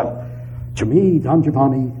and said, well, to me, Don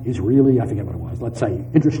Giovanni is really, I forget what it was, let's say,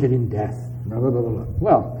 interested in death. Blah, blah, blah, blah.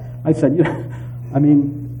 Well, I said, it's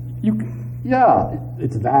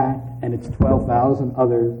that, and it's 12,000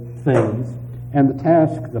 other things. And the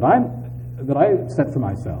task that I set for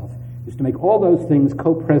myself is to make all those things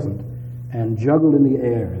co-present and juggle in the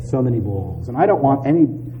air as so many balls. And I don't want any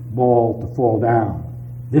ball to fall down.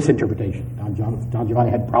 This interpretation, Don Giovanni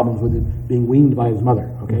had problems with it being weaned by his mother.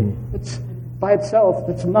 Okay, It's by itself,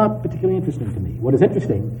 that's not particularly interesting to me. What is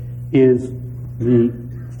interesting is the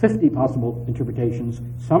 50 possible interpretations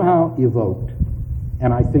somehow evoked.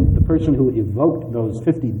 And I think the person who evoked those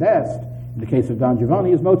 50 best, in the case of Don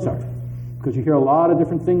Giovanni, is Mozart. Because you hear a lot of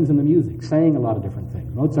different things in the music, saying a lot of different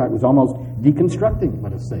things. Mozart was almost deconstructing,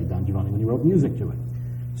 let us say, Don Giovanni when he wrote music to it.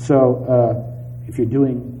 So if you're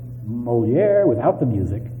doing Molière without the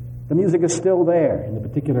music is still there in the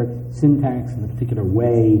particular syntax, in the particular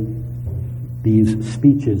way these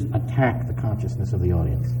speeches attack the consciousness of the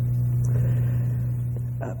audience.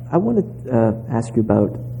 I want to ask you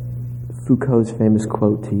about Foucault's famous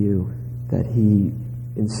quote to you, that he,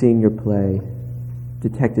 in seeing your play,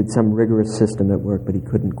 detected some rigorous system at work, but he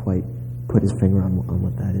couldn't quite put his finger on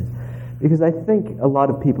what that is. Because I think a lot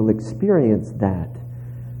of people experience that.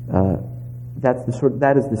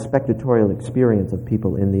 That is the spectatorial experience of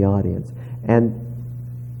people in the audience. And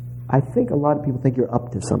I think a lot of people think you're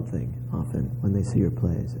up to something often when they see your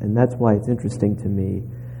plays. And that's why it's interesting to me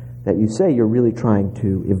that you say you're really trying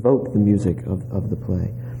to evoke the music of the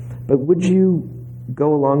play. But would you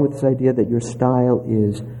go along with this idea that your style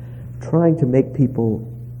is trying to make people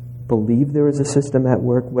believe there is a system at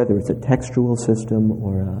work, whether it's a textual system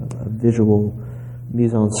or a visual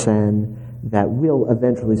mise-en-scène that will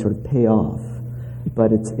eventually sort of pay off,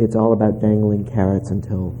 but it's all about dangling carrots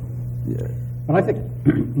until... But I think,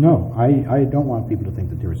 no, I don't want people to think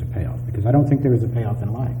that there is a payoff, because I don't think there is a payoff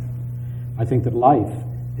in life. I think that life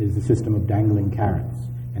is the system of dangling carrots,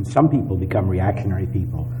 and some people become reactionary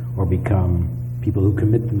people, or become people who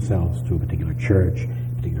commit themselves to a particular church,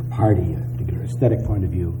 a particular party, a particular aesthetic point of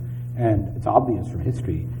view, and it's obvious from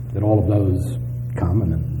history that all of those come,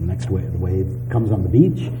 and then the next wave, the wave comes on the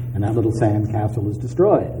beach, and that little sand castle is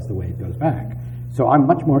destroyed as the wave goes back. So I'm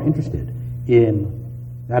much more interested in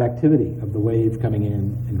that activity of the wave coming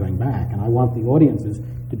in and going back, and I want the audiences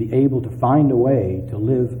to be able to find a way to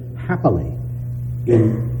live happily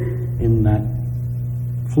in that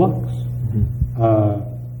flux.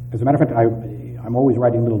 Mm-hmm. As a matter of fact, I'm always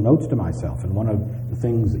writing little notes to myself, and one of the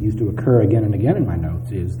things that used to occur again and again in my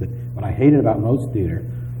notes is that what I hated about most theater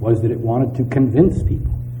was that it wanted to convince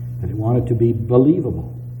people, that it wanted to be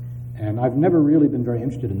believable. And I've never really been very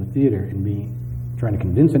interested in the theater in trying to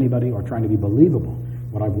convince anybody or trying to be believable.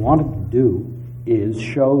 What I've wanted to do is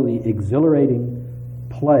show the exhilarating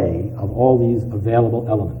play of all these available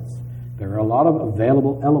elements. There are a lot of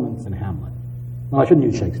available elements in Hamlet. Well, I shouldn't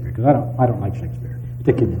use Shakespeare, because I don't like Shakespeare,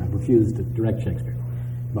 particularly. I refuse to direct Shakespeare.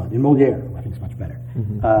 But in Moliere, I think it's much better.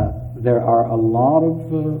 Mm-hmm. There are a lot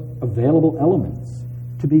of available elements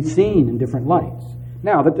to be seen in different lights.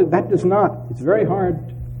 Now, that does not, it's very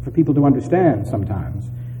hard for people to understand sometimes,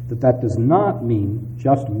 that does not mean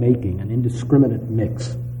just making an indiscriminate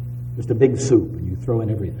mix, just a big soup, and you throw in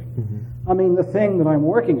everything. Mm-hmm. I mean, the thing that I'm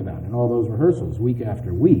working about in all those rehearsals, week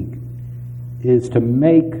after week, is to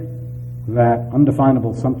make that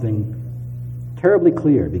undefinable something terribly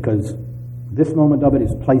clear, because this moment of it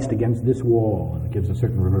is placed against this wall, and it gives a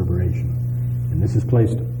certain reverberation. And this is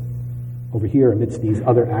placed over here amidst these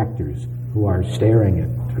other actors who are staring at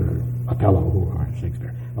Othello,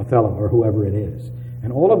 Othello, or whoever it is.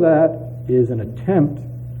 And all of that is an attempt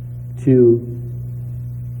to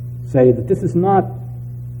say that this is not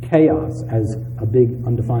chaos as a big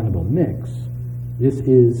undefinable mix. This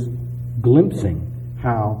is glimpsing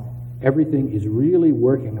how everything is really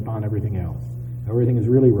working upon everything else. Everything is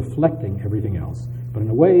really reflecting everything else, but in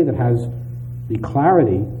a way that has the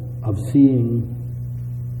clarity of seeing,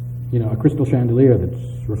 a crystal chandelier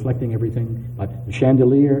that's reflecting everything. But the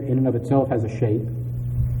chandelier in and of itself has a shape,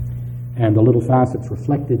 and the little facets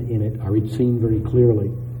reflected in it are each seen very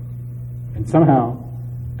clearly. And somehow,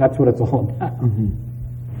 that's what it's all about.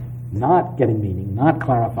 Mm-hmm. Not getting meaning, not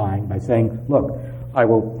clarifying by saying, look, I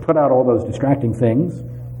will put out all those distracting things.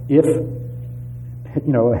 If,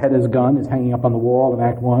 a head gun is hanging up on the wall in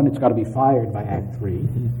Act 1, it's got to be fired by Act 3.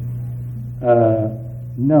 Mm-hmm.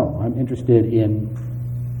 No, I'm interested in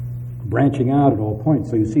branching out at all points.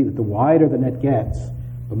 So you see that the wider the net gets,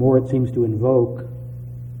 the more it seems to invoke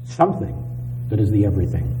something that is the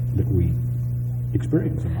everything that we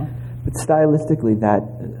experience in life. But stylistically, that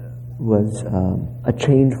was a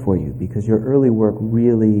change for you, because your early work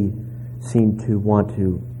really seemed to want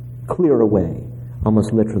to clear away,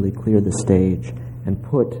 almost literally clear the stage, and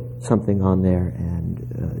put something on there and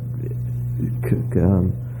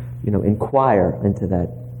inquire into that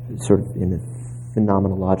sort of in a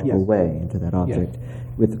phenomenological way into that object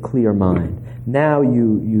with a clear mind. Now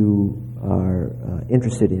you are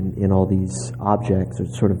interested in all these objects, or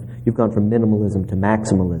sort of, you've gone from minimalism to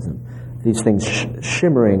maximalism, these things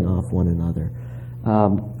shimmering off one another.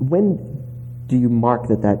 When do you mark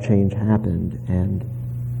that change happened? And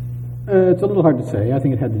it's a little hard to say. I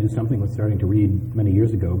think it had to do something with starting to read many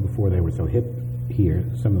years ago, before they were so hip here,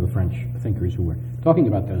 some of the French thinkers who were talking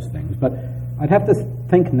about those things. But I'd have to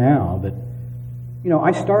think now that,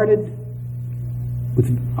 I started with,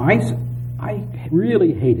 I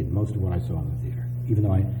really hated most of what I saw in the theater, even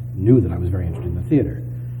though I knew that I was very interested in the theater.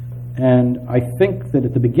 And I think that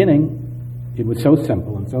at the beginning, it was so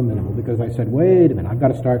simple and so minimal, because I said, wait a minute, I've got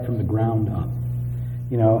to start from the ground up.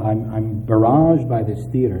 I'm barraged by this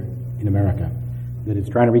theater in America that is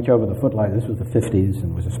trying to reach over the footlight. This was the 50s,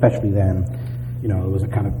 and was especially then, it was a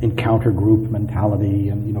kind of encounter group mentality,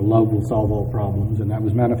 and, love will solve all problems, and that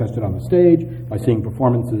was manifested on the stage by seeing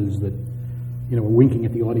performances that, were winking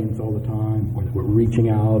at the audience all the time, or that were reaching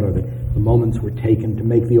out, or the moments were taken to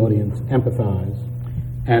make the audience empathize.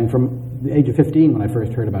 And from the age of 15, when I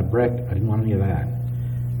first heard about Brecht, I didn't want any of that.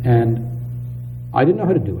 And I didn't know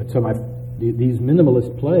how to do it, so these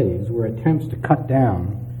minimalist plays were attempts to cut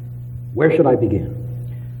down, where should I begin?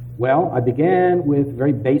 Well, I began with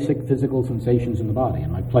very basic physical sensations in the body,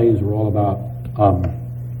 and my plays were all about,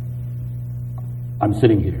 I'm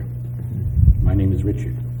sitting here. My name is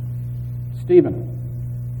Richard. Stephen.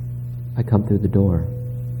 I come through the door.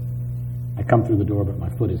 I come through the door, but my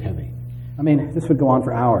foot is heavy. I mean, this would go on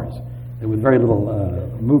for hours. There was very little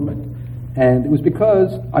movement. And it was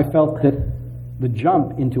because I felt that the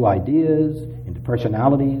jump into ideas, into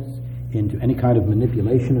personalities, into any kind of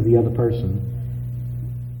manipulation of the other person,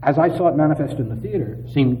 as I saw it manifested in the theater,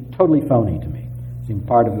 seemed totally phony to me. Seemed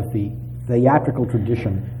part of the theatrical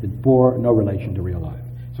tradition that bore no relation to real life.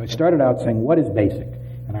 So I started out saying, what is basic?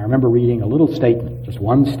 And I remember reading a little statement, just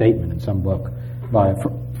one statement in some book, by a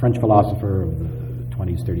French philosopher of the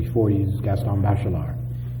 20s, 30s, 40s, Gaston Bachelard.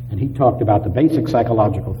 And he talked about the basic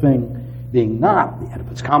psychological thing being not the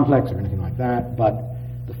Oedipus complex or anything like that, but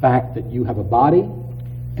the fact that you have a body,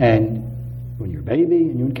 and when you're a baby,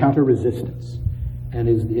 and you encounter resistance. And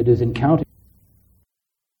it is encountering.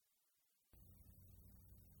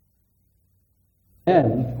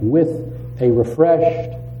 And with a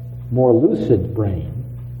refreshed, more lucid brain,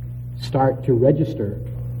 start to register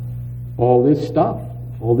all this stuff,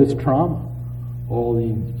 all this trauma, all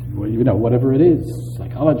the, whatever it is,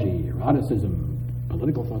 psychology, eroticism,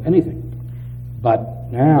 political thought, anything. But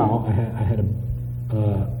now I had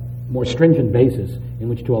more stringent basis in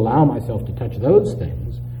which to allow myself to touch those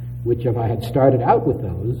things, which if I had started out with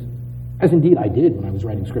those, as indeed I did when I was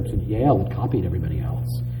writing scripts at Yale that copied everybody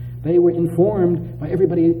else, they were informed by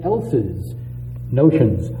everybody else's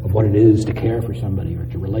notions of what it is to care for somebody or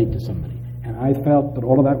to relate to somebody. And I felt that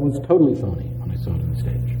all of that was totally phony when I saw it on the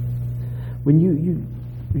stage. When you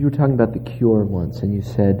were talking about The Cure once, and you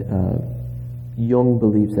said Jung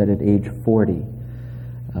believes that at age 40,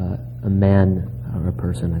 a man, or a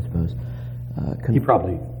person, I suppose, he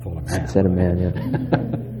probably told a man. Said a man, yeah.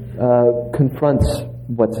 Confronts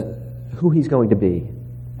who he's going to be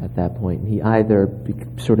at that point. And he either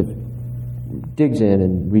sort of digs in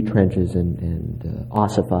and retrenches and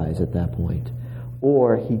ossifies at that point,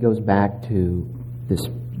 or he goes back to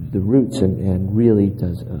the roots and really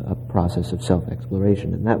does a process of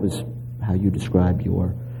self-exploration. And that was how you described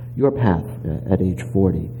your path at age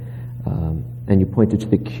 40. And you pointed to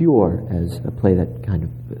The Cure as a play that kind of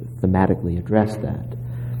thematically addressed that.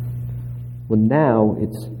 Well, now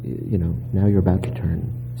now you're about to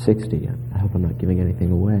turn 60. I hope I'm not giving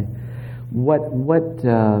anything away. What's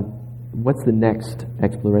the next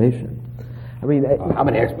exploration? I mean, how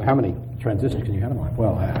many transitions can you have in life?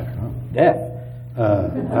 Well, I don't know. Death.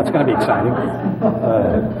 That's going to be exciting.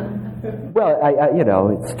 Well,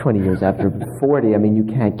 it's 20 years after 40. I mean, you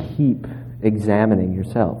can't keep examining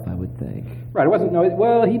yourself, I would think. Right.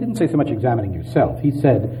 He didn't say so much examining yourself. He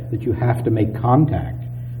said that you have to make contact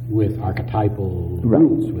with archetypal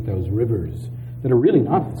roots, with those rivers that are really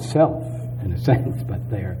not the self in a sense, but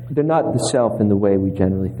they're not the self in the way we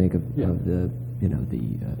generally think of the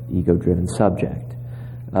ego-driven subject.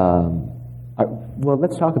 Well,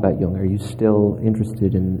 let's talk about Jung. Are you still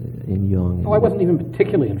interested in Jung? I wasn't even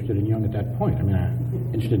particularly interested in Jung at that point. I mean,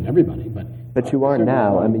 I'm interested in everybody, but you are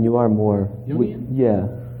now. I mean, you are more. Jungian? Yeah.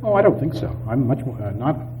 Oh, I don't think so. I'm much more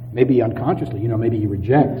not. Maybe unconsciously, maybe you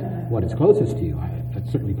reject what is closest to you.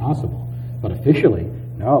 That's certainly possible. But officially,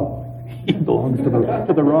 no. He belongs to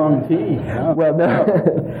the wrong team. No. Well, no.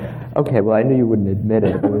 Okay. Well, I knew you wouldn't admit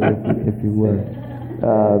it if you were.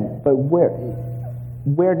 But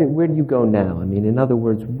where do you go now? I mean, in other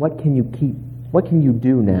words, what can you keep? What can you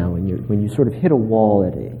do now when you sort of hit a wall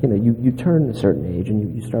at it? You turn a certain age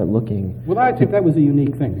and you start looking. Well, I think that was a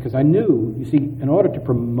unique thing because I knew, you see, in order to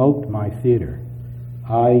promote my theater,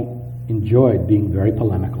 I enjoyed being very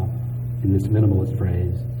polemical in this minimalist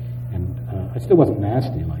phrase, and I still wasn't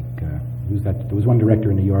nasty like there was one director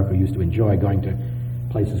in New York who used to enjoy going to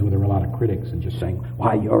places where there were a lot of critics and just saying,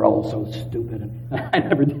 "Why, you're all so stupid." And I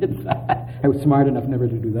never did that. I was smart enough never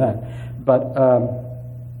to do that. But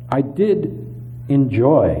I did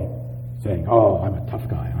enjoy saying, "Oh, I'm a tough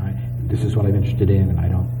guy. This is what I'm interested in, and I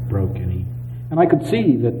don't broke any." And I could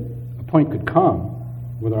see that a point could come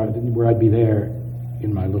where I'd be there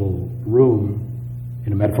in my little room,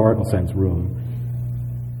 in a metaphorical sense room,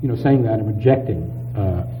 saying that and rejecting.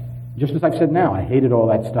 Just as I've said now, I hated all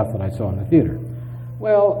that stuff that I saw in the theater.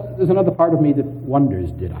 Well, there's another part of me that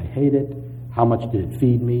wonders, did I hate it? How much did it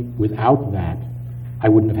feed me? Without that, I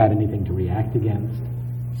wouldn't have had anything to react against.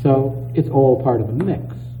 So it's all part of the mix.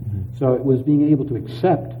 Mm-hmm. So it was being able to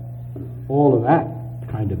accept all of that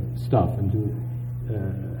kind of stuff and to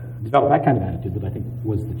develop that kind of attitude that I think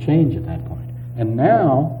was the change at that point. And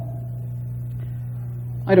now,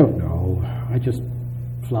 I don't know. I just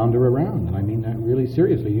flounder around, and I mean that really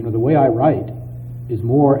seriously. The way I write is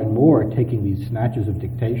more and more taking these snatches of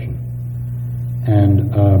dictation.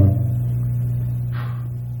 And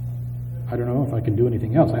I don't know if I can do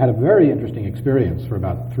anything else. I had a very interesting experience for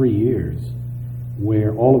about 3 years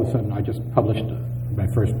where all of a sudden I just published my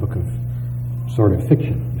first book of sort of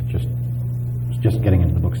fiction. It's just getting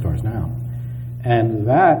into the bookstores now. And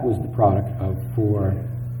that was the product of, for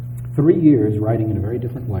 3 years, writing in a very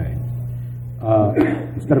different way.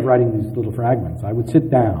 Instead of writing these little fragments, I would sit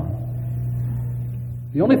down.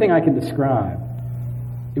 The only thing I can describe,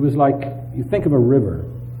 it was like you think of a river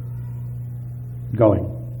going,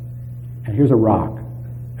 and here's a rock,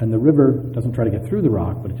 and the river doesn't try to get through the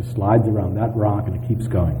rock, but it just slides around that rock and it keeps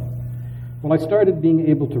going. Well, I started being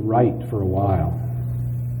able to write for a while.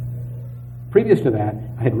 Previous to that,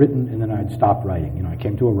 I had written and then I'd stopped writing. I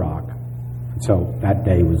came to a rock, and so that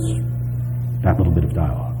day was that little bit of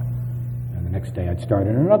dialogue. And the next day I'd start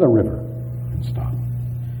in another river and stop.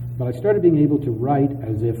 But I started being able to write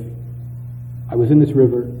as if I was in this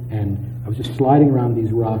river and I was just sliding around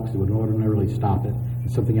these rocks that would ordinarily stop it,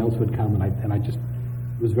 and something else would come, and I just,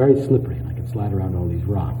 it was very slippery, and I could slide around all these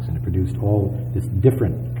rocks, and it produced all this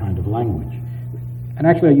different kind of language. And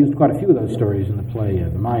actually I used quite a few of those stories in the play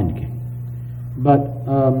The Mind King. But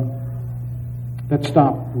that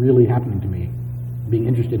stopped really happening to me being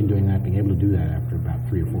interested in doing that, being able to do that after about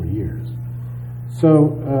 3 or 4 years.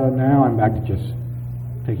 So now I'm back to just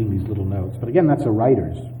taking these little notes. But again, that's a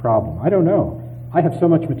writer's problem. I don't know. I have so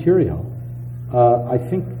much material. I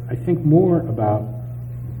think more about.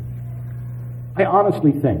 I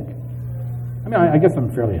honestly think. I mean, I guess I'm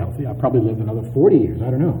fairly healthy. I'll probably live another 40 years. I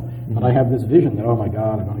don't know. Mm-hmm. But I have this vision that, oh my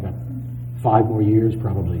God, I've only got 5 more years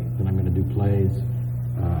probably that I'm going to do plays.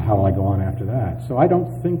 How will I go on after that? So I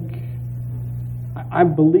don't think. I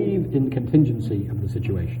believe in the contingency of the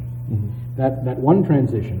situation. Mm-hmm. That one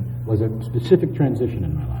transition was a specific transition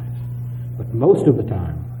in my life. But most of the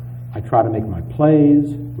time, I try to make my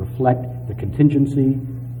plays reflect the contingency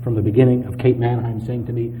from the beginning of Kate Mannheim saying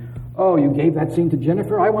to me, oh, you gave that scene to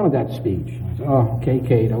Jennifer? I wanted that speech. And I said, oh, okay,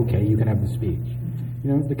 Kate, okay, you can have the speech.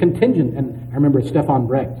 You know, the contingent, and I remember Stefan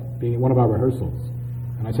Brecht being at one of our rehearsals.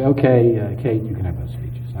 And I said, okay, Kate, you can have those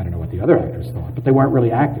speeches. I don't know what the other actors thought, but they weren't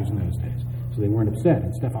really actors in those days, so they weren't upset.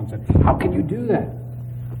 And Stefan said, how can you do that?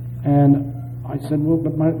 And I said, well,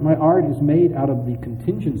 but my art is made out of the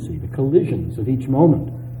contingency, the collisions of each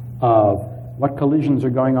moment of what collisions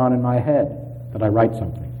are going on in my head that I write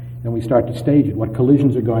something. Then we start to stage it. What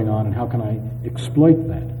collisions are going on and how can I exploit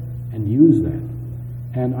that and use that?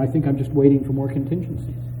 And I think I'm just waiting for more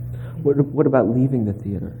contingencies. What about leaving the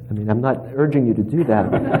theater? I mean, I'm not urging you to do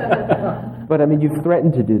that, but I mean, you've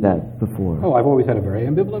threatened to do that before. Oh, I've always had a very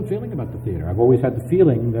ambivalent feeling about the theater. I've always had the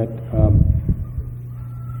feeling that,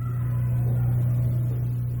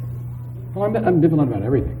 well, I'm ambivalent about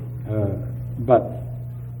everything, but,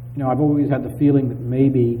 you know, I've always had the feeling that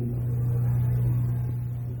maybe,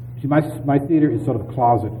 see, my theater is sort of a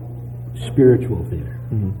closet spiritual theater.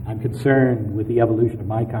 Mm-hmm. I'm concerned with the evolution of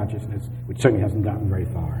my consciousness, which certainly hasn't gotten very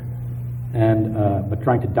far, and but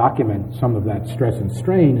trying to document some of that stress and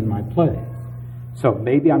strain in my plays. So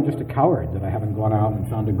maybe I'm just a coward that I haven't gone out and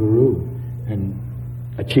found a guru and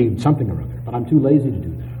achieved something or other, but I'm too lazy to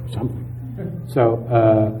do that or something. So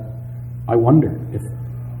I wonder if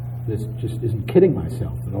this just isn't kidding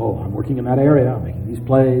myself that, oh, I'm working in that area, I'm making these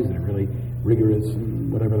plays that are really rigorous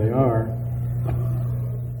and whatever they are.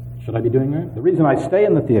 Should I be doing that? The reason I stay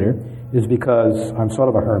in the theater is because I'm sort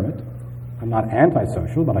of a hermit. I'm not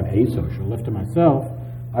antisocial, but I'm asocial. Left to myself,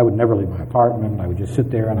 I would never leave my apartment. I would just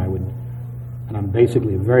sit there and I'm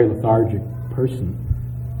basically a very lethargic person.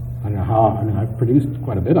 I don't know how, I mean, I've produced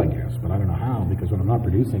quite a bit, I guess, but I don't know how, because when I'm not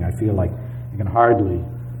producing, I feel like I can hardly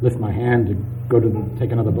lift my hand to go to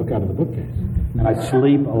take another book out of the bookcase. And I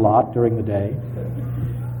sleep a lot during the day.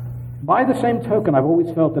 By the same token, I've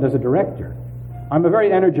always felt that as a director, I'm a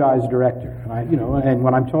very energized director, and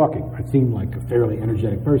when I'm talking, I seem like a fairly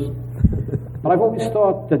energetic person. But I've always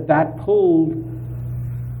thought that pulled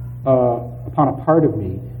upon a part of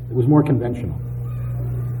me that was more conventional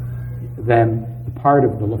than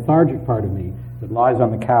the lethargic part of me that lies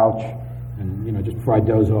on the couch and, just before I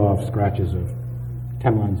doze off, scratches of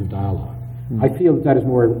 10 lines of dialogue. Mm-hmm. I feel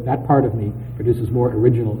that part of me produces more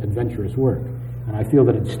original, adventurous work. And I feel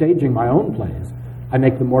that in staging my own plays, I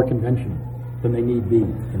make them more conventional than they need be,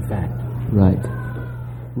 in fact.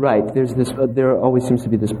 Right. There's this. There always seems to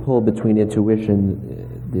be this pull between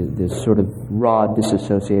intuition, this sort of raw,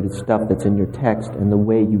 disassociated stuff that's in your text, and the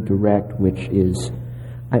way you direct, which is,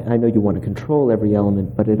 I know you want to control every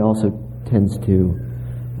element, but it also tends to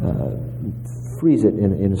freeze it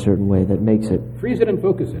in a certain way that makes it... Freeze it and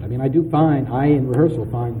focus it. I mean, I in rehearsal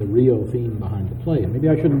find the real theme behind the play, and maybe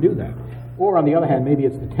I shouldn't do that. Or, on the other hand, maybe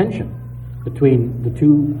it's the tension between the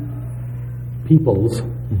two peoples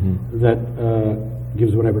that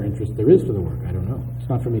gives whatever interest there is to the work. I don't know. It's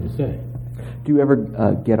not for me to say. Do you ever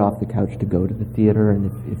get off the couch to go to the theater? And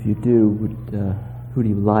if you do, who do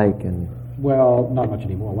you like? And well, not much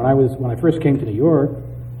anymore. When I first came to New York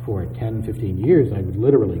for 10, 15 years, I would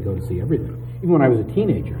literally go to see everything. Even when I was a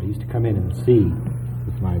teenager, I used to come in and see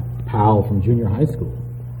with my pal from junior high school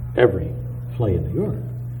every play in New York.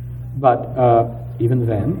 But even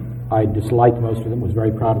then, I disliked most of them, was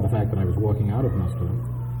very proud of the fact that I was walking out of most of them.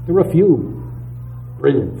 There were a few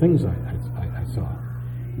brilliant things I saw.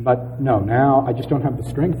 But no, now I just don't have the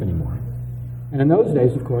strength anymore. And in those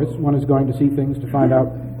days, of course, one is going to see things to find out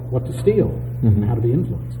what to steal and how to be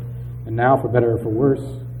influenced. And now, for better or for worse,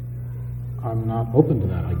 I'm not open to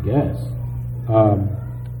that, I guess.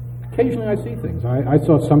 Occasionally I see things. I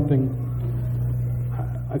saw something...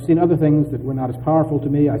 I've seen other things that were not as powerful to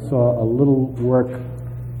me. I saw a little work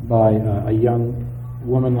by a young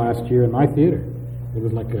woman last year in my theater. It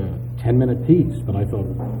was like a 10-minute piece, but I thought,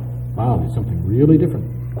 wow, there's something really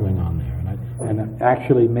different going on there. And it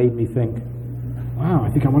actually made me think, wow, I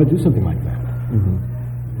think I want to do something like that. Mm-hmm.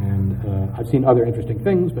 And I've seen other interesting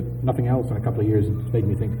things, but nothing else in a couple of years has made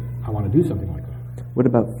me think, I want to do something like that. What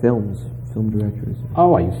about films, film directors?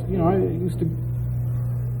 Oh, I used to,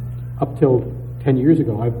 up till 10 years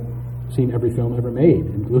ago, I've seen every film ever made,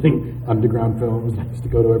 including underground films I used to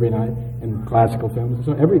go to every night, and classical films,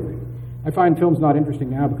 so everything. I find films not interesting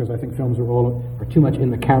now because I think films are too much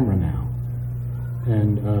in the camera now.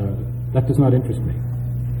 And that does not interest me.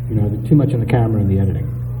 They're too much in the camera and the editing.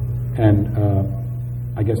 And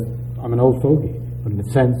I guess I'm an old fogey, but in a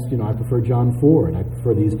sense, I prefer John Ford. I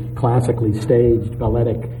prefer these classically staged,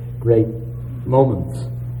 balletic, great moments.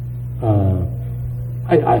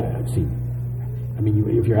 I've seen.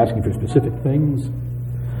 If you're asking for specific things,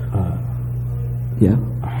 yeah.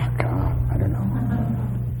 Oh God, I don't know.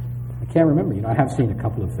 I can't remember. I have seen a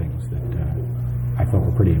couple of things that I thought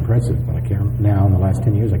were pretty impressive, but I can't. Now, in the last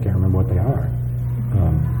 10 years, I can't remember what they are.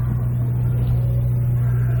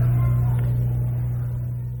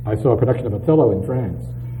 I saw a production of Othello in France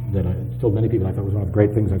that I told many people I thought was one of the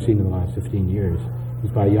great things I've seen in the last 15 years. It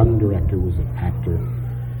was by a young director who was an actor.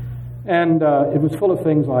 And it was full of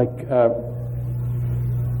things like,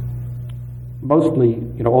 mostly,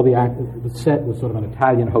 all the set was sort of an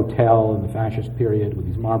Italian hotel in the fascist period with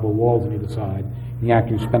these marble walls on either side. And the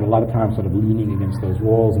actors spent a lot of time sort of leaning against those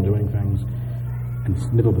walls and doing things. And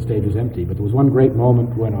the middle of the stage was empty. But there was one great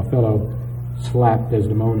moment when Othello slapped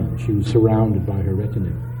Desdemona, and she was surrounded by her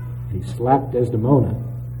retinue. And he slapped Desdemona,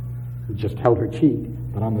 who just held her cheek,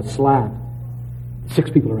 but on the slap,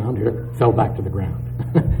 6 people around her fell back to the ground.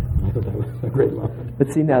 And I thought that was a great moment.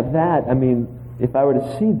 But see, now that, if I were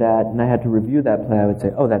to see that and I had to review that play, I would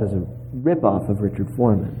say, oh, that is a rip-off of Richard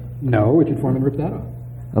Foreman. No, Richard Foreman ripped that off.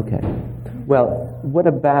 Okay. Well, what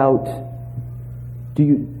about, do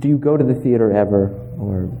you go to the theater ever,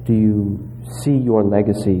 or do you see your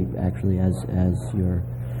legacy actually as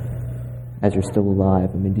you're still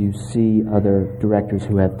alive? Do you see other directors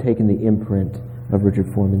who have taken the imprint of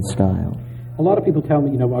Richard Foreman's style? A lot of people tell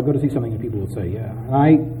me, I'll go to see something and people will say, yeah. And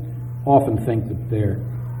I often think that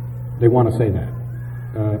they want to say that.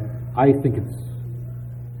 I think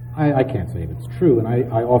I can't say if it's true, and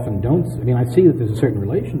I often don't. I see that there's a certain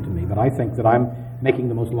relation to me, but I think that I'm making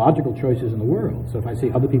the most logical choices in the world. So if I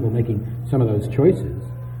see other people making some of those choices,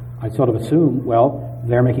 I sort of assume, well,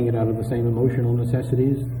 they're making it out of the same emotional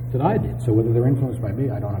necessities that I did. So whether they're influenced by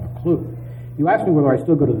me, I don't have a clue. You asked me whether I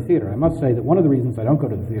still go to the theater. I must say that one of the reasons I don't go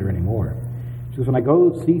to the theater anymore is because when I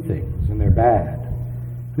go see things and they're bad,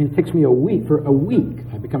 it takes me a week. For a week,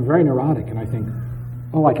 I become very neurotic, and I think,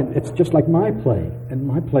 it's just like my play, and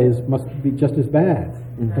my plays must be just as bad.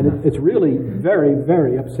 Mm-hmm. And it's really very,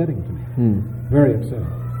 very upsetting to me. Very upsetting.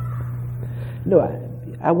 No,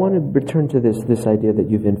 I want to return to this idea that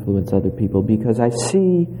you've influenced other people, because I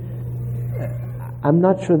see, I'm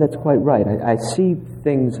not sure that's quite right. I see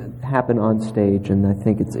things happen on stage, and I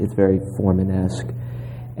think it's very Foreman-esque.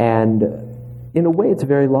 And in a way, it's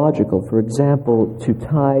very logical. For example, to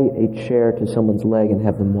tie a chair to someone's leg and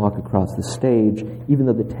have them walk across the stage, even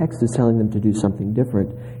though the text is telling them to do something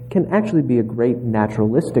different, can actually be a great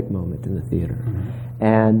naturalistic moment in the theater. Mm-hmm.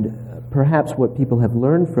 And perhaps what people have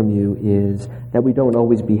learned from you is that we don't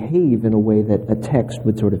always behave in a way that a text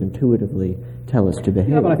would sort of intuitively tell us to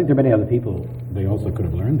behave. Yeah, but I think there are many other people they also could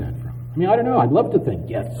have learned that from. I don't know. I'd love to think,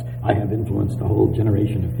 yes, I have influenced a whole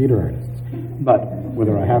generation of theater artists. But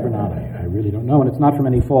whether I have or not, I really don't know. And it's not from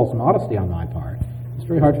any false modesty on my part. It's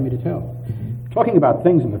very hard for me to tell. Mm-hmm. Talking about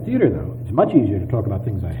things in the theater, though, it's much easier to talk about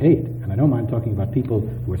things I hate. And I don't mind talking about people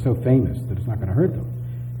who are so famous that it's not going to hurt them.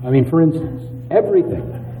 For instance, everything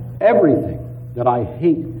that I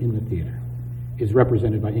hate in the theater is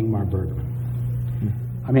represented by Ingmar Bergman.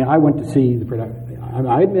 Mm-hmm. I went to see the production.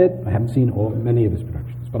 I admit I haven't seen many of his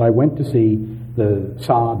productions, but I went to see the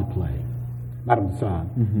Sade play, Madame de Sade,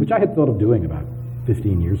 mm-hmm. which I had thought of doing about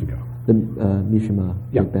 15 years ago. The Mishima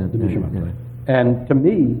band. The Mishima play. And to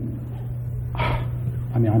me,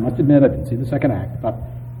 I must admit I didn't see the second act, but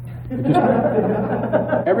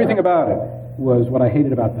everything about it was what I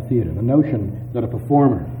hated about the theater, the notion that a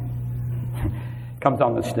performer comes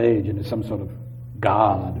on the stage and is some sort of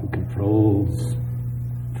god who controls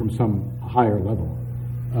from some higher level,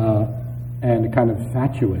 and a kind of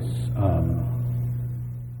fatuous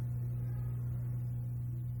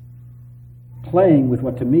playing with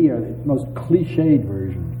what to me are the most cliched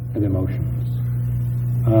version of emotions.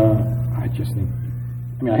 I just think,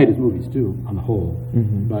 I hate his movies too, on the whole,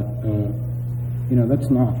 mm-hmm. but that's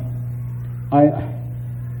not.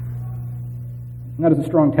 That is a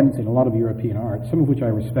strong tendency in a lot of European art, some of which I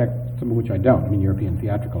respect, some of which I don't. European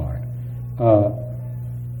theatrical art.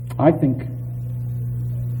 I think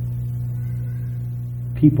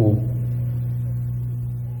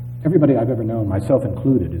everybody I've ever known, myself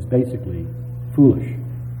included, is basically foolish.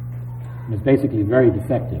 and is basically very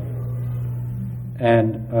defective.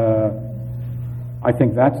 And I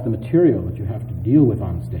think that's the material that you have to deal with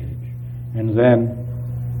on stage. And then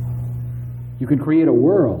you can create a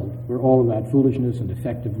world where all of that foolishness and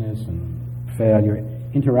defectiveness and failure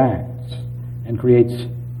interacts and creates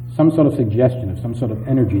some sort of suggestion of some sort of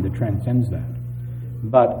energy that transcends that.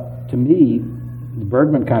 But to me, the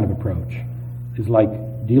Bergman kind of approach is like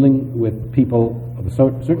dealing with people of a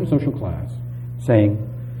certain social class, saying,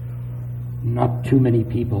 not too many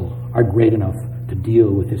people are great enough to deal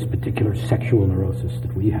with this particular sexual neurosis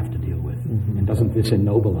that we have to deal with. Mm-hmm. And doesn't this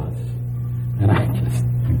ennoble us? And I just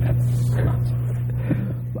think that's nonsense.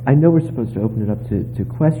 I know we're supposed to open it up to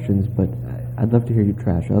questions, but I'd love to hear you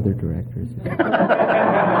trash other directors.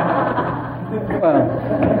 Well,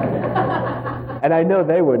 and I know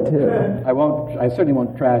they would too. I certainly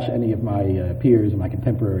won't trash any of my peers and my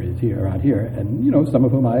contemporaries around here, and some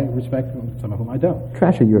of whom I respect, and some of whom I don't.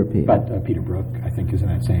 Trash a European. But Peter Brook, I think, is in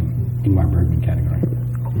that same Ingmar Bergman category.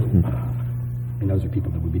 Mm-hmm. And those are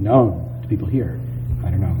people that would be known to people here. I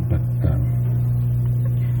don't know, but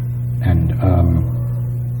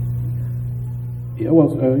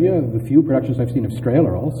the few productions I've seen of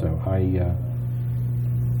Strehler also,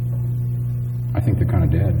 I think they're kind of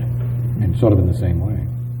dead, and sort of in the same way.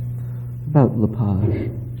 About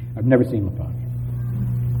Lepage? I've never seen Lepage.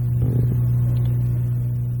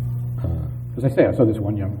 As I say, I saw this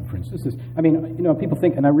one young prince. People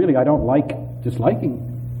think, and I don't like disliking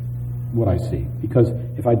what I see, because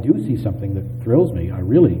if I do see something that thrills me, I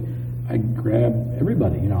grab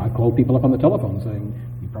everybody. I call people up on the telephone saying,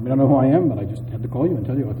 you probably don't know who I am, but I just had to call you and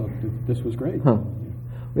tell you I thought this was great. Huh.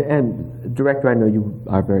 And the director I know you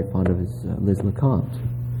are very fond of is Liz Lecomte.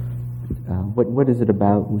 What is it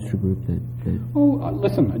about Wooster Group that...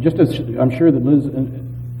 Listen, just as I'm sure that Liz,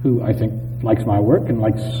 who I think likes my work and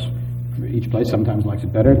likes each place, sometimes likes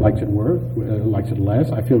it better, likes it worse, likes it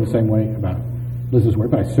less. I feel the same way about Liz's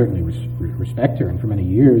work, but I certainly respect her. And for many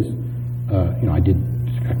years, I did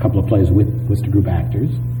a couple of plays with Wooster Group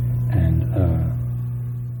actors, and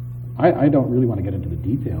I don't really want to get into the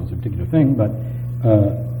details of a particular thing, but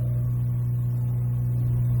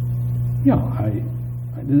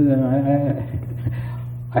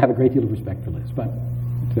I have a great deal of respect for Liz, but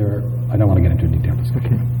I don't want to get into a detailed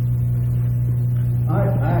discussion.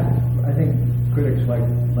 I think critics like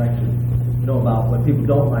to know about what people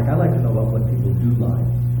don't like. I like to know about what people do like,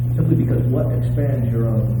 simply because what expands your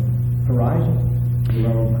own horizon,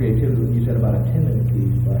 your own creativity. You said about a 10-minute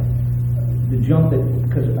piece, but the jump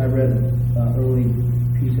because I read an early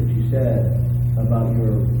piece that you said about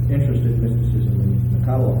your interest in mysticism in the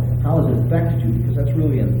Kabbalah. How has it affected you? Because that's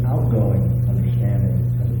really an outgoing understanding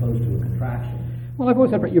as opposed to a contraction. Well, I've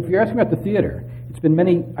always had, if you're asking about the theater, it's been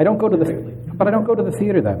many. I don't go to the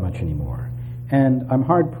theater that much anymore, and I'm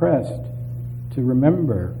hard pressed to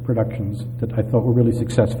remember productions that I thought were really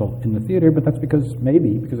successful in the theater. But that's because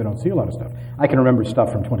I don't see a lot of stuff. I can remember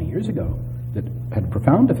stuff from 20 years ago that had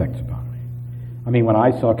profound effects upon me. I mean, when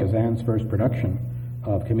I saw Kazan's first production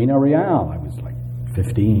of Camino Real, I was like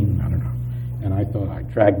 15, I don't know. And I thought, I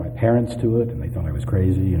dragged my parents to it, and they thought I was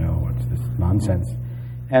crazy, what's this nonsense?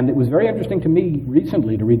 And it was very interesting to me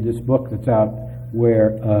recently to read this book that's out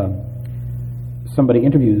where somebody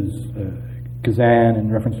interviews Kazan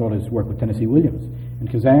in reference to all his work with Tennessee Williams. And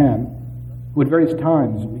Kazan, who at various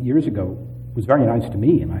times, years ago, was very nice to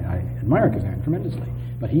me, and I admire Kazan tremendously.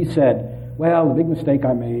 But he said, well, the big mistake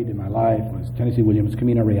I made in my life was Tennessee Williams'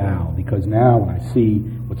 Camino Real, because now when I see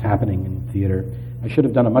what's happening in theater, I should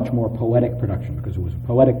have done a much more poetic production, because it was a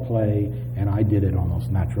poetic play, and I did it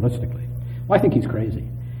almost naturalistically. Well, I think he's crazy,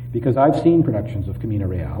 because I've seen productions of Camino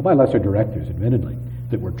Real, by lesser directors, admittedly,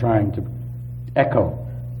 that were trying to echo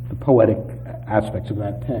the poetic aspects of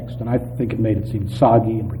that text, and I think it made it seem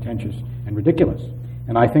soggy and pretentious and ridiculous.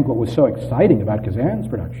 And I think what was so exciting about Kazan's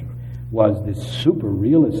production was this super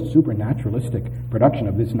realist, super naturalistic production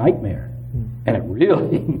of this nightmare. And it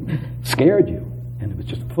really scared you. And it was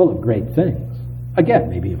just full of great things. Again,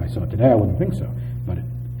 maybe if I saw it today, I wouldn't think so. But it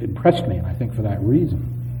impressed me, and I think for that reason,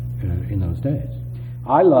 in those days.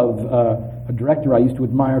 I love a director I used to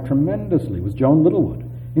admire tremendously was Joan Littlewood.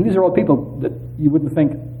 And these are all people that you wouldn't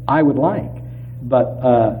think I would like. But,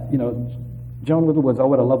 Joan Littlewood's Oh,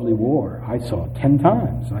 What a Lovely War, I saw 10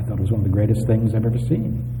 times. I thought it was one of the greatest things I've ever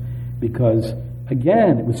seen. Because,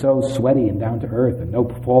 again, it was so sweaty and down to earth and no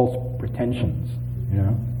false pretensions,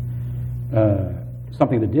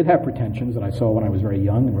 Something that did have pretensions that I saw when I was very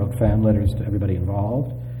young and wrote fan letters to everybody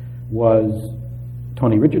involved was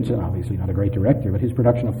Tony Richardson, obviously not a great director, but his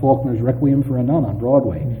production of Faulkner's Requiem for a Nun on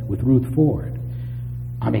Broadway with Ruth Ford.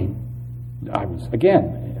 I mean, I was,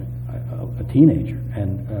 again, a teenager,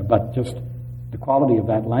 and but just the quality of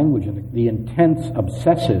that language and the intense,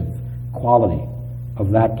 obsessive quality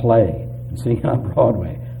of that play and seeing it on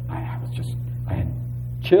Broadway, I had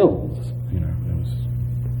chills. You know, it was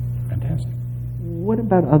fantastic. What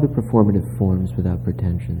about other performative forms without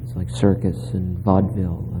pretensions, like circus and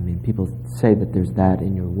vaudeville? I mean, people say that there's that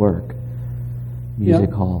in your work,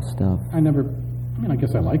 music hall stuff. I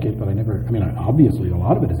guess I like it, but obviously a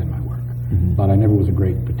lot of it is in my work, but I never was a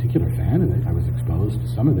great particular fan of it. I was exposed to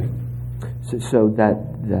some of it. So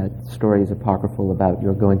that story is apocryphal about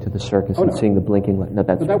your going to the circus and seeing the blinking light. No,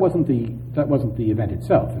 but that wasn't the event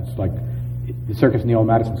itself. It's like the circus in the old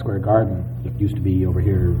Madison Square Garden that used to be over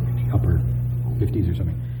here in the upper 50s or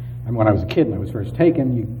something. And when I was a kid and I was first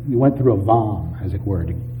taken, you went through a vom, as it were,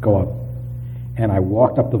 to go up. And I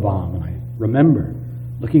walked up the vom, and I remember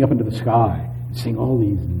looking up into the sky and seeing all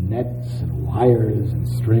these nets and wires and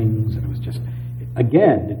strings, and it was just,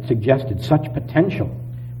 again, it suggested such potential.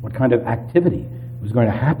 What kind of activity was going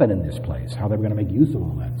to happen in this place, how they were going to make use of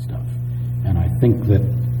all that stuff. And I think that,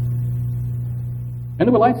 and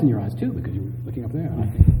there were lights in your eyes too, because you were looking up there. And I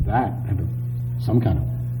think that had some kind of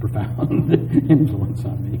profound influence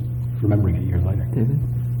on me, remembering it years later. David?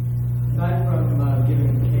 Aside from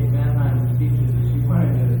giving Kate Mannheim speeches that she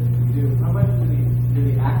wanted to do, how much did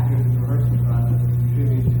the actors' rehearsal process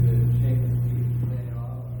contribute to the shape of the piece?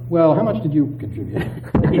 Well, how much did you contribute?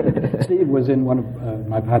 Steve was in one of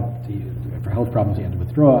for health problems, he had to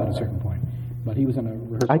withdraw at a certain point. But he was in a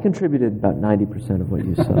rehearsal. I contributed about 90% of what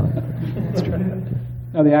you saw. That's true.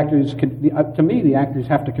 Now, the actors, to me, the actors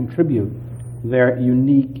have to contribute their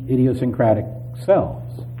unique, idiosyncratic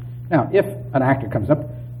selves. Now, if an actor comes up,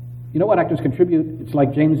 you know what actors contribute? It's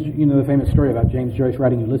like James, you know the famous story about James Joyce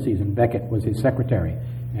writing Ulysses, and Beckett was his secretary,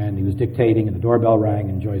 and he was dictating, and the doorbell rang,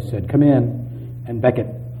 and Joyce said, "Come in," and Beckett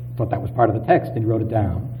thought that was part of the text, and he wrote it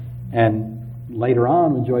down. And later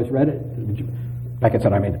on, when Joyce read it, Beckett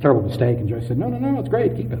said, "I made a terrible mistake," and Joyce said, No, it's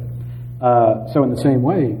great, keep it. So in the same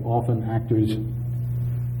way, often actors, in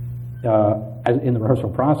the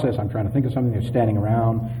rehearsal process, I'm trying to think of something, they're standing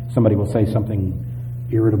around, somebody will say something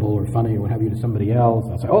irritable or funny or what have you to somebody else.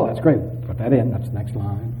 I'll say, "Oh, that's great, put that in, that's the next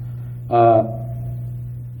line."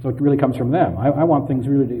 So it really comes from them. I want things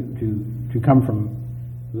really to come from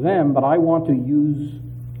them, but I want to use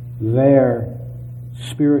their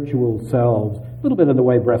spiritual selves, a little bit of the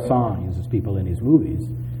way Bresson uses people in his movies,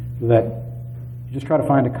 that you just try to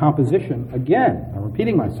find a composition, again, I'm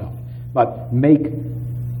repeating myself, but make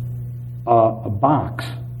a box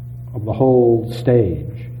of the whole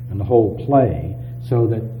stage and the whole play so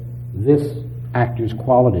that this actor's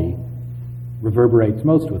quality reverberates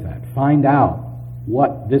most with that. Find out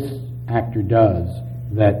what this actor does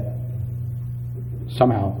that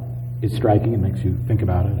somehow is striking and makes you think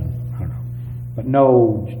about it, and I don't know. But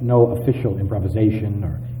no official improvisation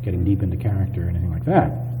or getting deep into character or anything like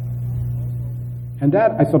that. And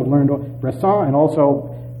that I sort of learned Bresson, and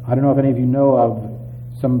also, I don't know if any of you know of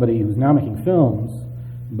somebody who's now making films,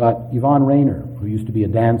 but Yvonne Rainer, who used to be a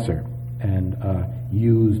dancer and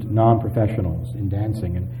used non-professionals in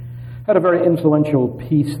dancing, and had a very influential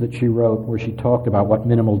piece that she wrote where she talked about what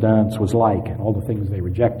minimal dance was like and all the things they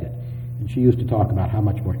rejected. And she used to talk about how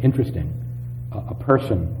much more interesting a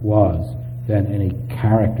person was than any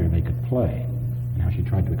character they could play, and how she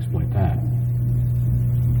tried to exploit that.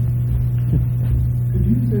 Could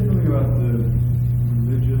you say something about the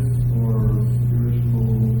religious or spiritual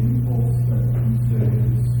impulse that you say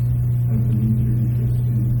has been your interest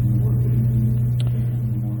in the work that you do?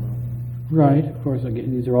 Right, of course,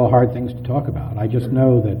 these are all hard things to talk about. I just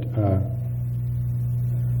know that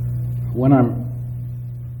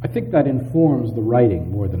I think that informs the writing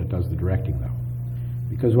more than it does the directing, though.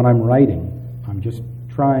 Because when I'm writing, I'm just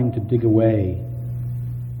trying to dig away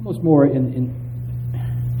almost more in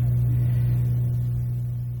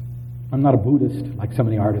I'm not a Buddhist, like so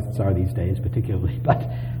many artists are these days, particularly, but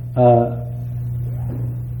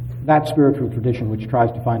that spiritual tradition which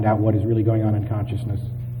tries to find out what is really going on in consciousness,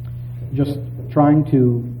 just trying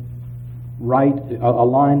to write, a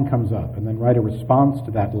line comes up, and then write a response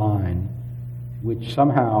to that line, which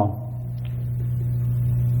somehow,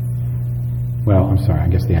 well, I'm sorry, I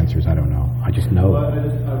guess the answer is I don't know. I just know. Well,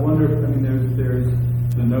 I wonder if, there's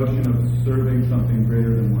the notion of serving something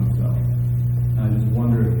greater than oneself. And I just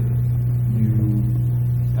wonder if you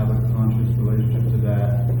have a conscious relationship to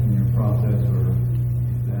that in your process, or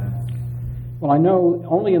that. Well, I know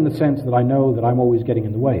only in the sense that I know that I'm always getting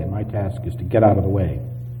in the way, and my task is to get out of the way.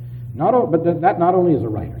 But that not only as a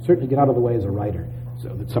writer, certainly get out of the way as a writer, so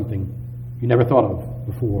that something you never thought of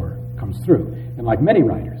before comes through. And like many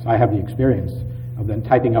writers, I have the experience of then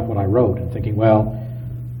typing up what I wrote and thinking, well,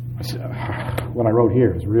 what I wrote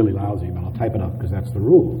here is really lousy, but I'll type it up because that's the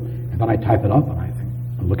rule. And then I type it up and I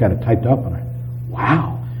look at it typed up and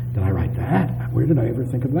wow, did I write that? Where did I ever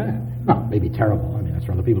think of that? Not maybe terrible. I mean, that's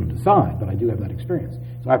for other people to decide, but I do have that experience.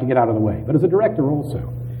 So I have to get out of the way. But as a director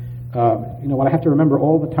also, what I have to remember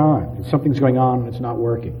all the time is something's going on and it's not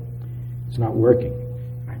working. It's not working.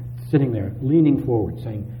 I'm sitting there, leaning forward,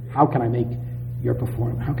 saying, how can I make your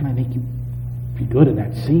performance, how can I make you be good in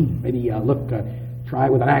that scene? Maybe, try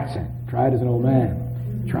it with an accent. Try it as an old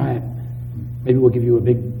man. Try it. Maybe we'll give you a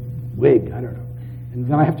big wig. I don't know. And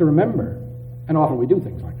then I have to remember, and often we do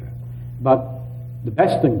things like that. But the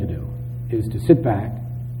best thing to do is to sit back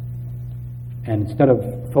and instead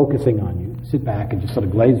of focusing on you, sit back and just sort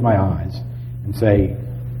of glaze my eyes and say,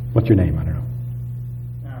 what's your name? I don't know.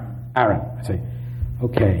 Aaron. I say,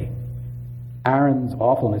 okay, Aaron's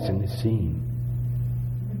awfulness in this scene,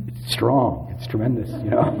 it's strong, it's tremendous,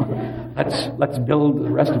 Let's build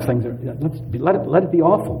the rest of things. Let it be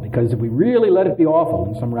awful, because if we really let it be awful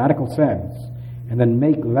in some radical sense, and then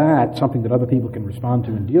make that something that other people can respond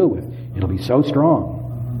to and deal with, it'll be so strong.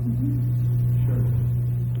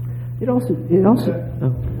 It also.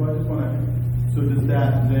 Well, I just want to. So does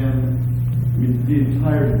that then? I mean, the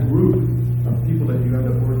entire group of people that you end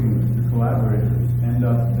up working with, the collaborators, end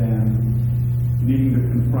up then needing to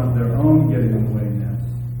confront their own getting in the wayness?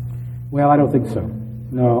 Well, I don't think so.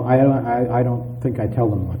 No, I don't think I tell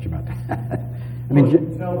them much about that. I mean, you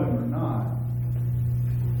can tell them or not.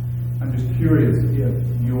 I'm just curious if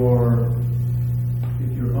your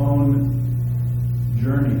own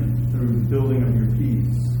journey through the building of your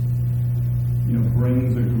piece,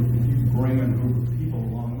 brings a group. If you bring a group of people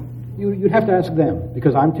along with you, you'd have to ask them,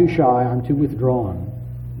 because I'm too shy, I'm too withdrawn.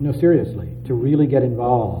 Seriously, to really get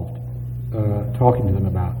involved, talking to them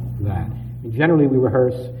about that. I mean, generally, we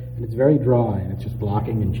rehearse, and it's very dry, and it's just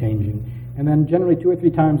blocking and changing. And then, generally, 2 or 3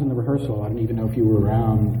 times in the rehearsal, I don't even know if you were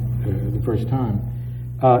around the first time.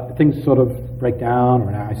 Things sort of break down,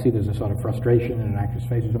 or I see there's a sort of frustration in an actor's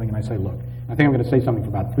face or something, and I say, look, I think I'm going to say something for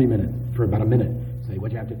about a minute. Say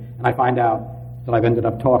what you have to, and I find out that I've ended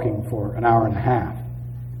up talking for an hour and a half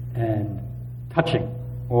and touching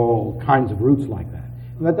all kinds of roots like that.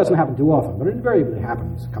 And that doesn't happen too often, but it invariably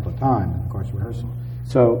happens a couple of times in the course of rehearsal.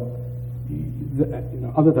 So,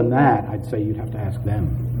 other than that, I'd say you'd have to ask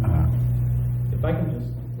them. If I can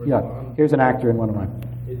just respond. Here's an actor in one of my,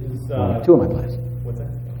 2 of my plays. What's that?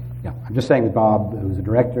 Yeah, I'm just saying that Bob, who's a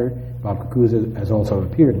director, Bob Cucuzza, has also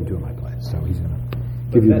appeared in 2 of my plays, so he's going to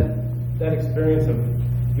give you that experience of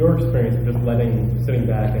your experience of just sitting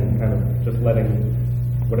back and kind of just letting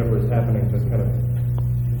whatever is happening just kind of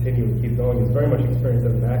continue and keep going is very much experience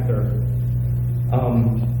as an actor.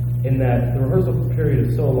 In that the rehearsal period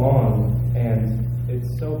is so long and it's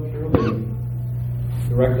so purely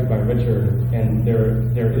directed by Richard, and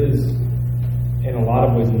there is, in a lot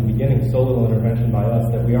of ways in the beginning, so little intervention by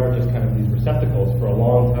us that we are just kind of these receptacles for a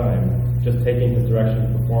long time, just taking his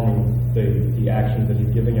direction, performing the actions that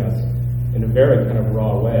he's giving us in a very kind of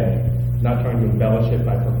raw way, not trying to embellish it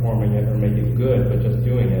by performing it or make it good, but just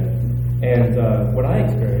doing it. And what I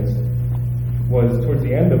experienced was towards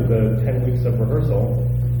the end of the 10 weeks of rehearsal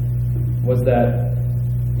was that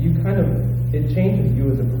it changes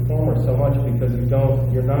you as a performer so much, because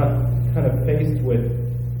you're not kind of faced with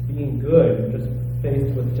being good, you're just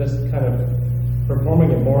faced with just kind of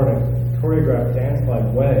performing it more in a choreographed dance-like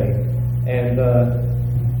way. And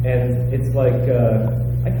it's like,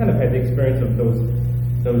 I kind of had the experience of those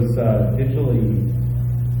digitally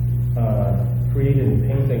created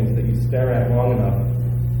paintings that you stare at long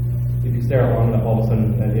enough. If you stare at long enough, all of a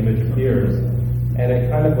sudden an image appears. And it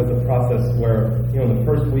kind of was a process where, the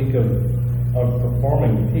first week of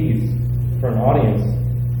performing the piece for an audience,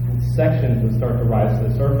 sections would start to rise to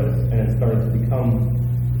the surface, and it started to become,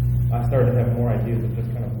 I started to have more ideas of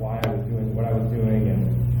just kind of why I was doing what I was doing,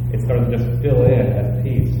 and it started to just fill in as a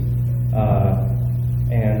piece.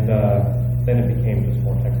 And then it became just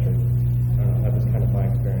more textured. That was kind of my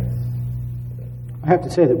experience. I have to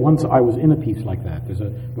say that once I was in a piece like that. There's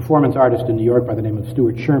a performance artist in New York by the name of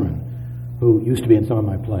Stuart Sherman, who used to be in some of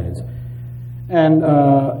my plays. And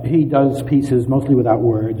he does pieces mostly without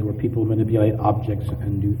words, where people manipulate objects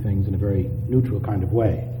and do things in a very neutral kind of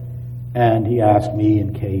way. And he asked me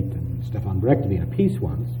and Kate and Stefan Brecht to be in a piece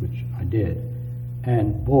once, which I did.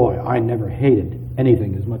 And boy, I never hated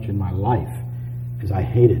anything as much in my life as I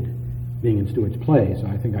hated being in Stuart's play, so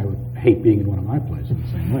I think I would hate being in one of my plays in the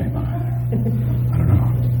same way. But I don't know.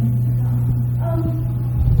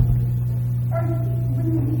 When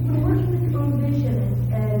you're working with your own vision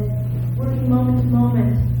and working moment to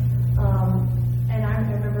moment, and I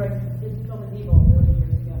remember I did film with Evil a million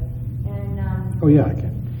years ago, and Oh yeah, I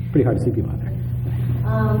can. Pretty hard to see people out there.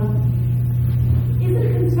 Is it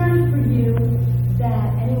a concern for you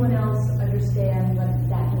that anyone else understands what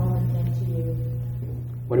that moment meant to you?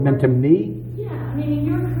 What it meant to me? Yeah, I mean,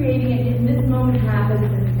 you're creating it, and this moment happens,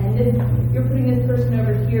 and this, you're putting this person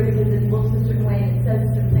over here because it looks a certain way and it says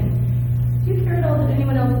a certain thing. Do you care at all that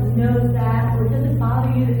anyone else knows that, or does it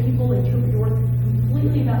bother you that people interpret your work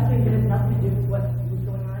completely about things that have nothing to do with what was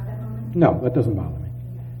going on at that moment? No, that doesn't bother me.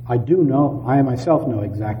 I do know, I myself know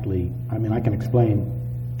exactly, I mean, I can explain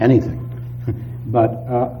anything. But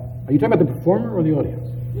are you talking about the performer or the audience?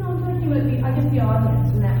 No, I'm talking about the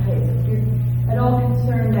audience in that case. If you're at all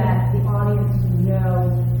concerned that the audience know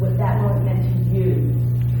what that moment meant to you,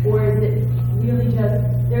 or is it really just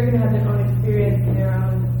they're going to have their own experience and their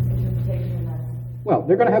own interpretation of that? Well,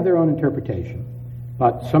 they're going to have their own interpretation,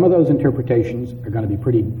 but some of those interpretations are going to be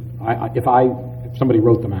pretty, if somebody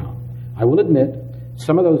wrote them out, I will admit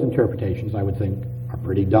some of those interpretations I would think are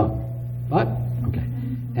pretty dumb. But, okay.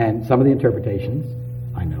 And some of the interpretations,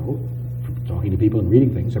 I know, from talking to people and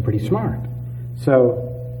reading things, are pretty smart. So,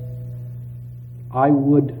 I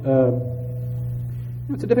would,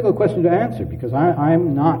 it's a difficult question to answer because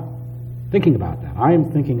I'm not thinking about that. I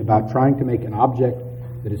am thinking about trying to make an object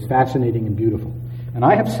that is fascinating and beautiful. And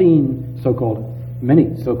I have seen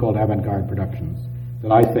many so-called avant-garde productions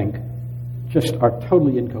that I think just are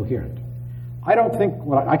totally incoherent. I don't think,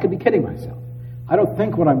 I could be kidding myself. I don't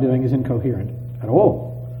think what I'm doing is incoherent at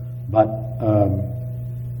all. But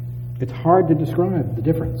it's hard to describe the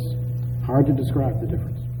difference. Hard to describe the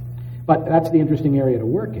difference. But that's the interesting area to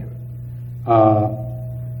work in.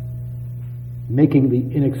 Making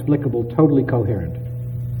the inexplicable totally coherent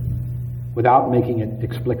without making it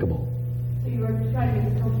explicable. So you are trying to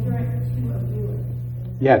make it coherent to a viewer.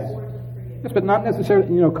 Yes. Yes, but not necessarily,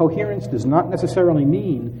 coherence does not necessarily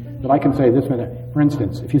mean that I can say this. For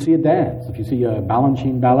instance, if you see a dance, if you see a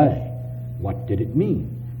Balanchine ballet, what did it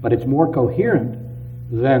mean? But it's more coherent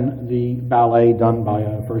than the ballet done by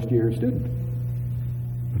a first-year student.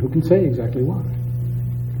 But who can say exactly why?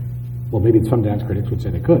 Well, maybe some dance critics would say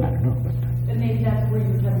they could, I don't know. But maybe that's where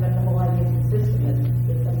you're talking about the whole idea of the system,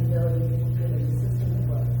 the sensibility of the system as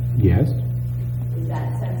well. Yes. Is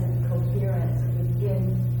that sense of coherence within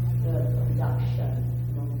the production?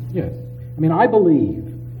 Yes. I mean, I believe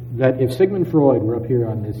that if Sigmund Freud were up here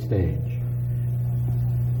on this stage,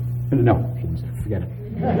 no, forget it.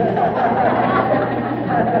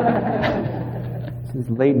 This is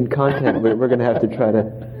latent content we're going to have to try to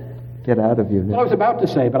get out of you now. Well, I was about to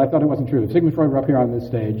say, but I thought it wasn't true. If Sigmund Freud were up here on this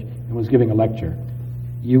stage and was giving a lecture,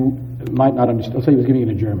 you might not understand. Let's say he was giving it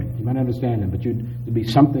in German. You might not understand him, but there'd be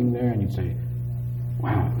something there, and you'd say,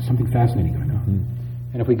 wow, there's something fascinating going on. Mm-hmm.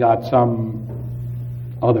 And if we got some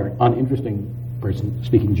other uninteresting person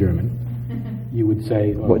speaking German, you would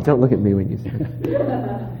say... Well, don't look at me when you say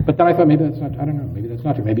that. But then I thought maybe that's not, I don't know, maybe that's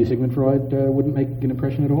not true. Maybe Sigmund Freud wouldn't make an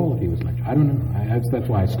impression at all if he was lecturing. I don't know. That's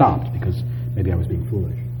why I stopped, because maybe I was being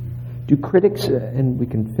foolish. Do critics, and we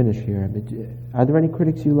can finish here, but are there any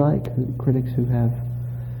critics you like? Critics that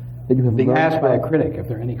you have being asked by a critic if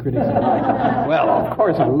there are any critics you like. Well, of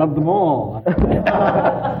course, I love them all.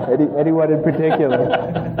 Anyone in particular?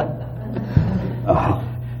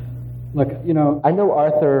 Look, I know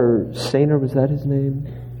Arthur Sainer, was that his name?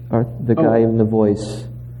 The guy in The Voice.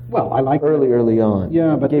 Well, I like early on.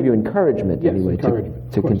 Yeah, but he gave you encouragement anyway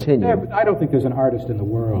to continue. Yeah, but I don't think there's an artist in the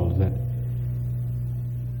world that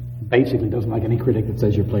basically doesn't like any critic that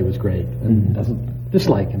says your play was great and doesn't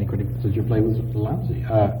dislike any critic that says your play was lousy.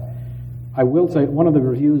 I will say one of the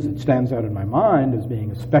reviews that stands out in my mind as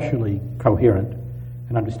being especially coherent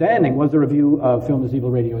and understanding was the review of Film is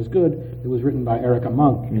Evil, Radio is Good that was written by Erica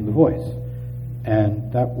Monk in The Voice.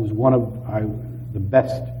 And that was one of the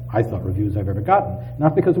best, I thought, reviews I've ever gotten.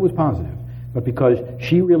 Not because it was positive, but because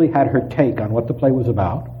she really had her take on what the play was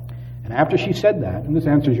about. And after she said that, and this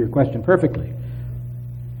answers your question perfectly,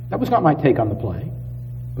 that was not my take on the play,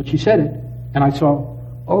 but she said it, and I saw,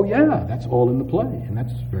 oh yeah, that's all in the play, and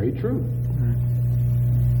that's very true.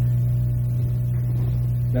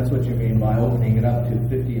 That's what you mean by opening it up to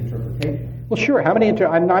 50 interpretations. Well, sure. How many?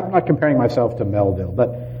 I'm not comparing myself to Melville,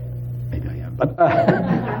 but maybe I am. But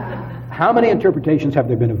how many interpretations have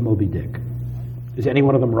there been of Moby Dick? Is any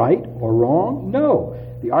one of them right or wrong? No.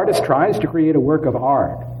 The artist tries to create a work of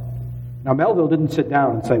art. Now, Melville didn't sit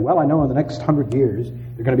down and say, well, I know in the next 100 years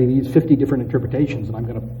there are going to be these 50 different interpretations, and I'm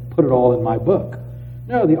going to put it all in my book.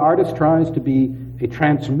 No, the artist tries to be a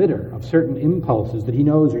transmitter of certain impulses that he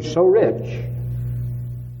knows are so rich.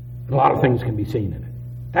 A lot of things can be seen in it.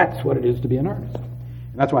 That's what it is to be an artist.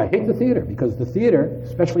 And that's why I hate the theater, because the theater,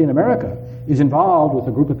 especially in America, is involved with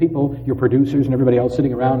a group of people, your producers and everybody else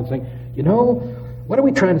sitting around and saying, What are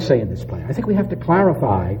we trying to say in this play? I think we have to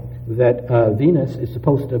clarify that Venus is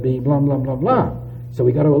supposed to be blah, blah, blah, blah. So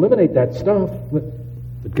we got to eliminate that stuff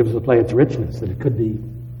that gives the play its richness, that it could be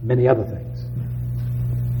many other things.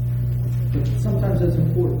 But sometimes it's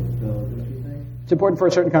important, though, don't you think? It's important for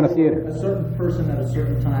a certain kind of theater. A certain person at a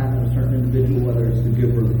certain time, at a certain individual, whether it's the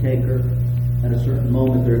giver or the taker, at a certain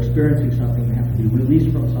moment they're experiencing something, they have to be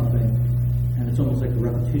released from something, and it's almost like a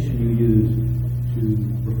repetition you use to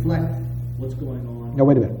reflect what's going on. No,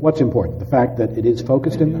 wait a minute. What's important? The fact that it is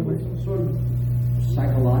focused in that way? Some sort of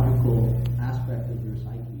psychological aspect of your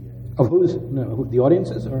psyche. Of who's? No, the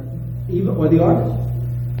audiences? Or the artist.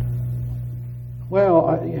 Well,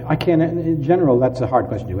 I can't. In general, that's a hard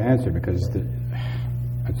question to answer because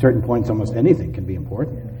at certain points, almost anything can be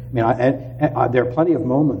important. I mean, there are plenty of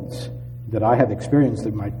moments that I have experienced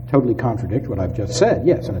that might totally contradict what I've just said.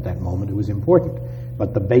 Yes, and at that moment it was important.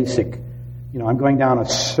 But the basic, I'm going down a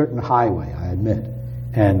certain highway, I admit,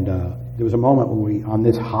 and there was a moment when on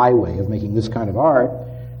this highway of making this kind of art,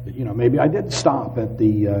 maybe I did stop at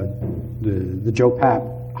the Joe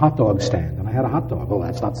Papp hot dog stand, and I had a hot dog. Well,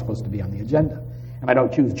 that's not supposed to be on the agenda. And I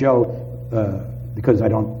don't choose Joe because I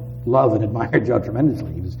don't love and admire Joe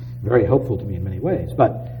tremendously. He was very helpful to me in many ways.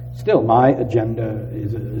 But still, my agenda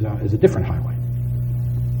is a different highway.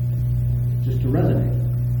 Just to resonate.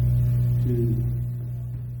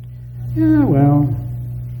 Yeah, well,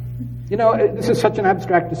 this is such an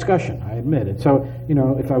abstract discussion, I admit it. So,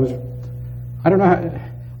 if I don't know how,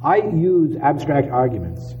 I use abstract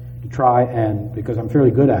arguments to try and, because I'm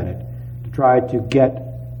fairly good at it, to try to get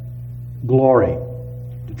glory,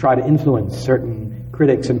 to try to influence certain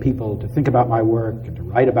critics and people to think about my work and to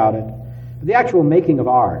write about it. But the actual making of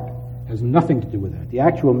art has nothing to do with that. The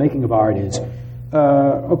actual making of art is,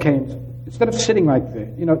 okay, instead of sitting like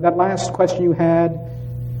that last question you had,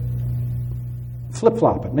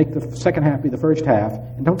 flip-flop it. Make the second half be the first half,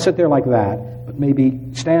 and don't sit there like that, but maybe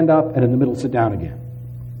stand up and in the middle sit down again.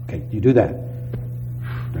 Okay, you do that.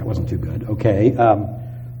 That wasn't too good. Okay,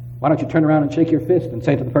 why don't you turn around and shake your fist and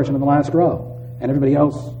say to the person in the last row, and everybody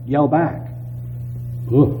else yell back.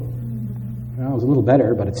 Ooh. Well, it was a little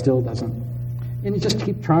better, but it still doesn't. And you just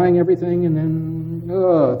keep trying everything, and then,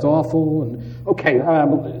 it's awful, and okay,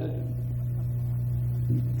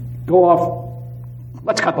 go off.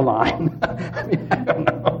 Let's cut the line. I mean, I don't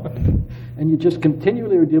know. And you just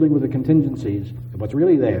continually are dealing with the contingencies of what's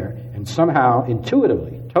really there, and somehow,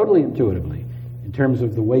 intuitively, totally intuitively, in terms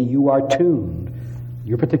of the way you are tuned,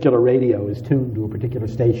 your particular radio is tuned to a particular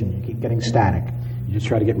station. You keep getting static. You just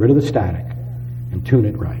try to get rid of the static and tune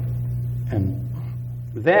it right. And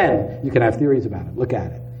then you can have theories about it. Look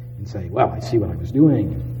at it and say, well, I see what I was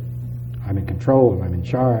doing. I'm in control and I'm in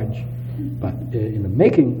charge. But in the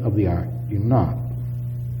making of the art, you're not,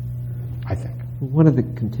 I think. One of the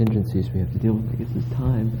contingencies we have to deal with, I guess, is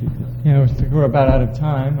time. Yeah, we're about out of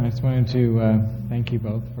time. I just wanted to thank you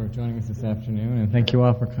both for joining us this afternoon, and thank you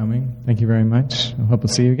all for coming. Thank you very much. I hope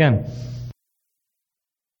we'll see you again.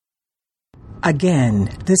 Again,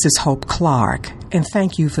 this is Hope Clark, and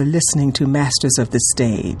thank you for listening to Masters of the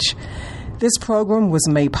Stage. This program was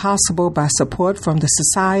made possible by support from the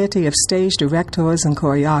Society of Stage Directors and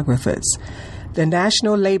Choreographers, the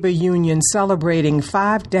National Labor Union celebrating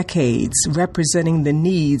 5 decades representing the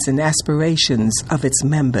needs and aspirations of its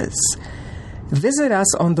members. Visit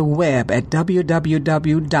us on the web at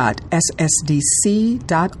www.ssdc.org.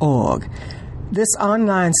 This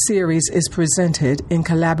online series is presented in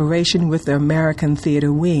collaboration with the American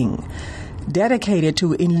Theater Wing, dedicated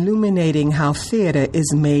to illuminating how theater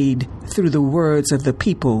is made through the words of the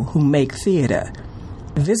people who make theater.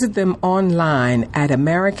 Visit them online at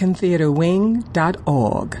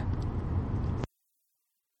AmericanTheaterWing.org.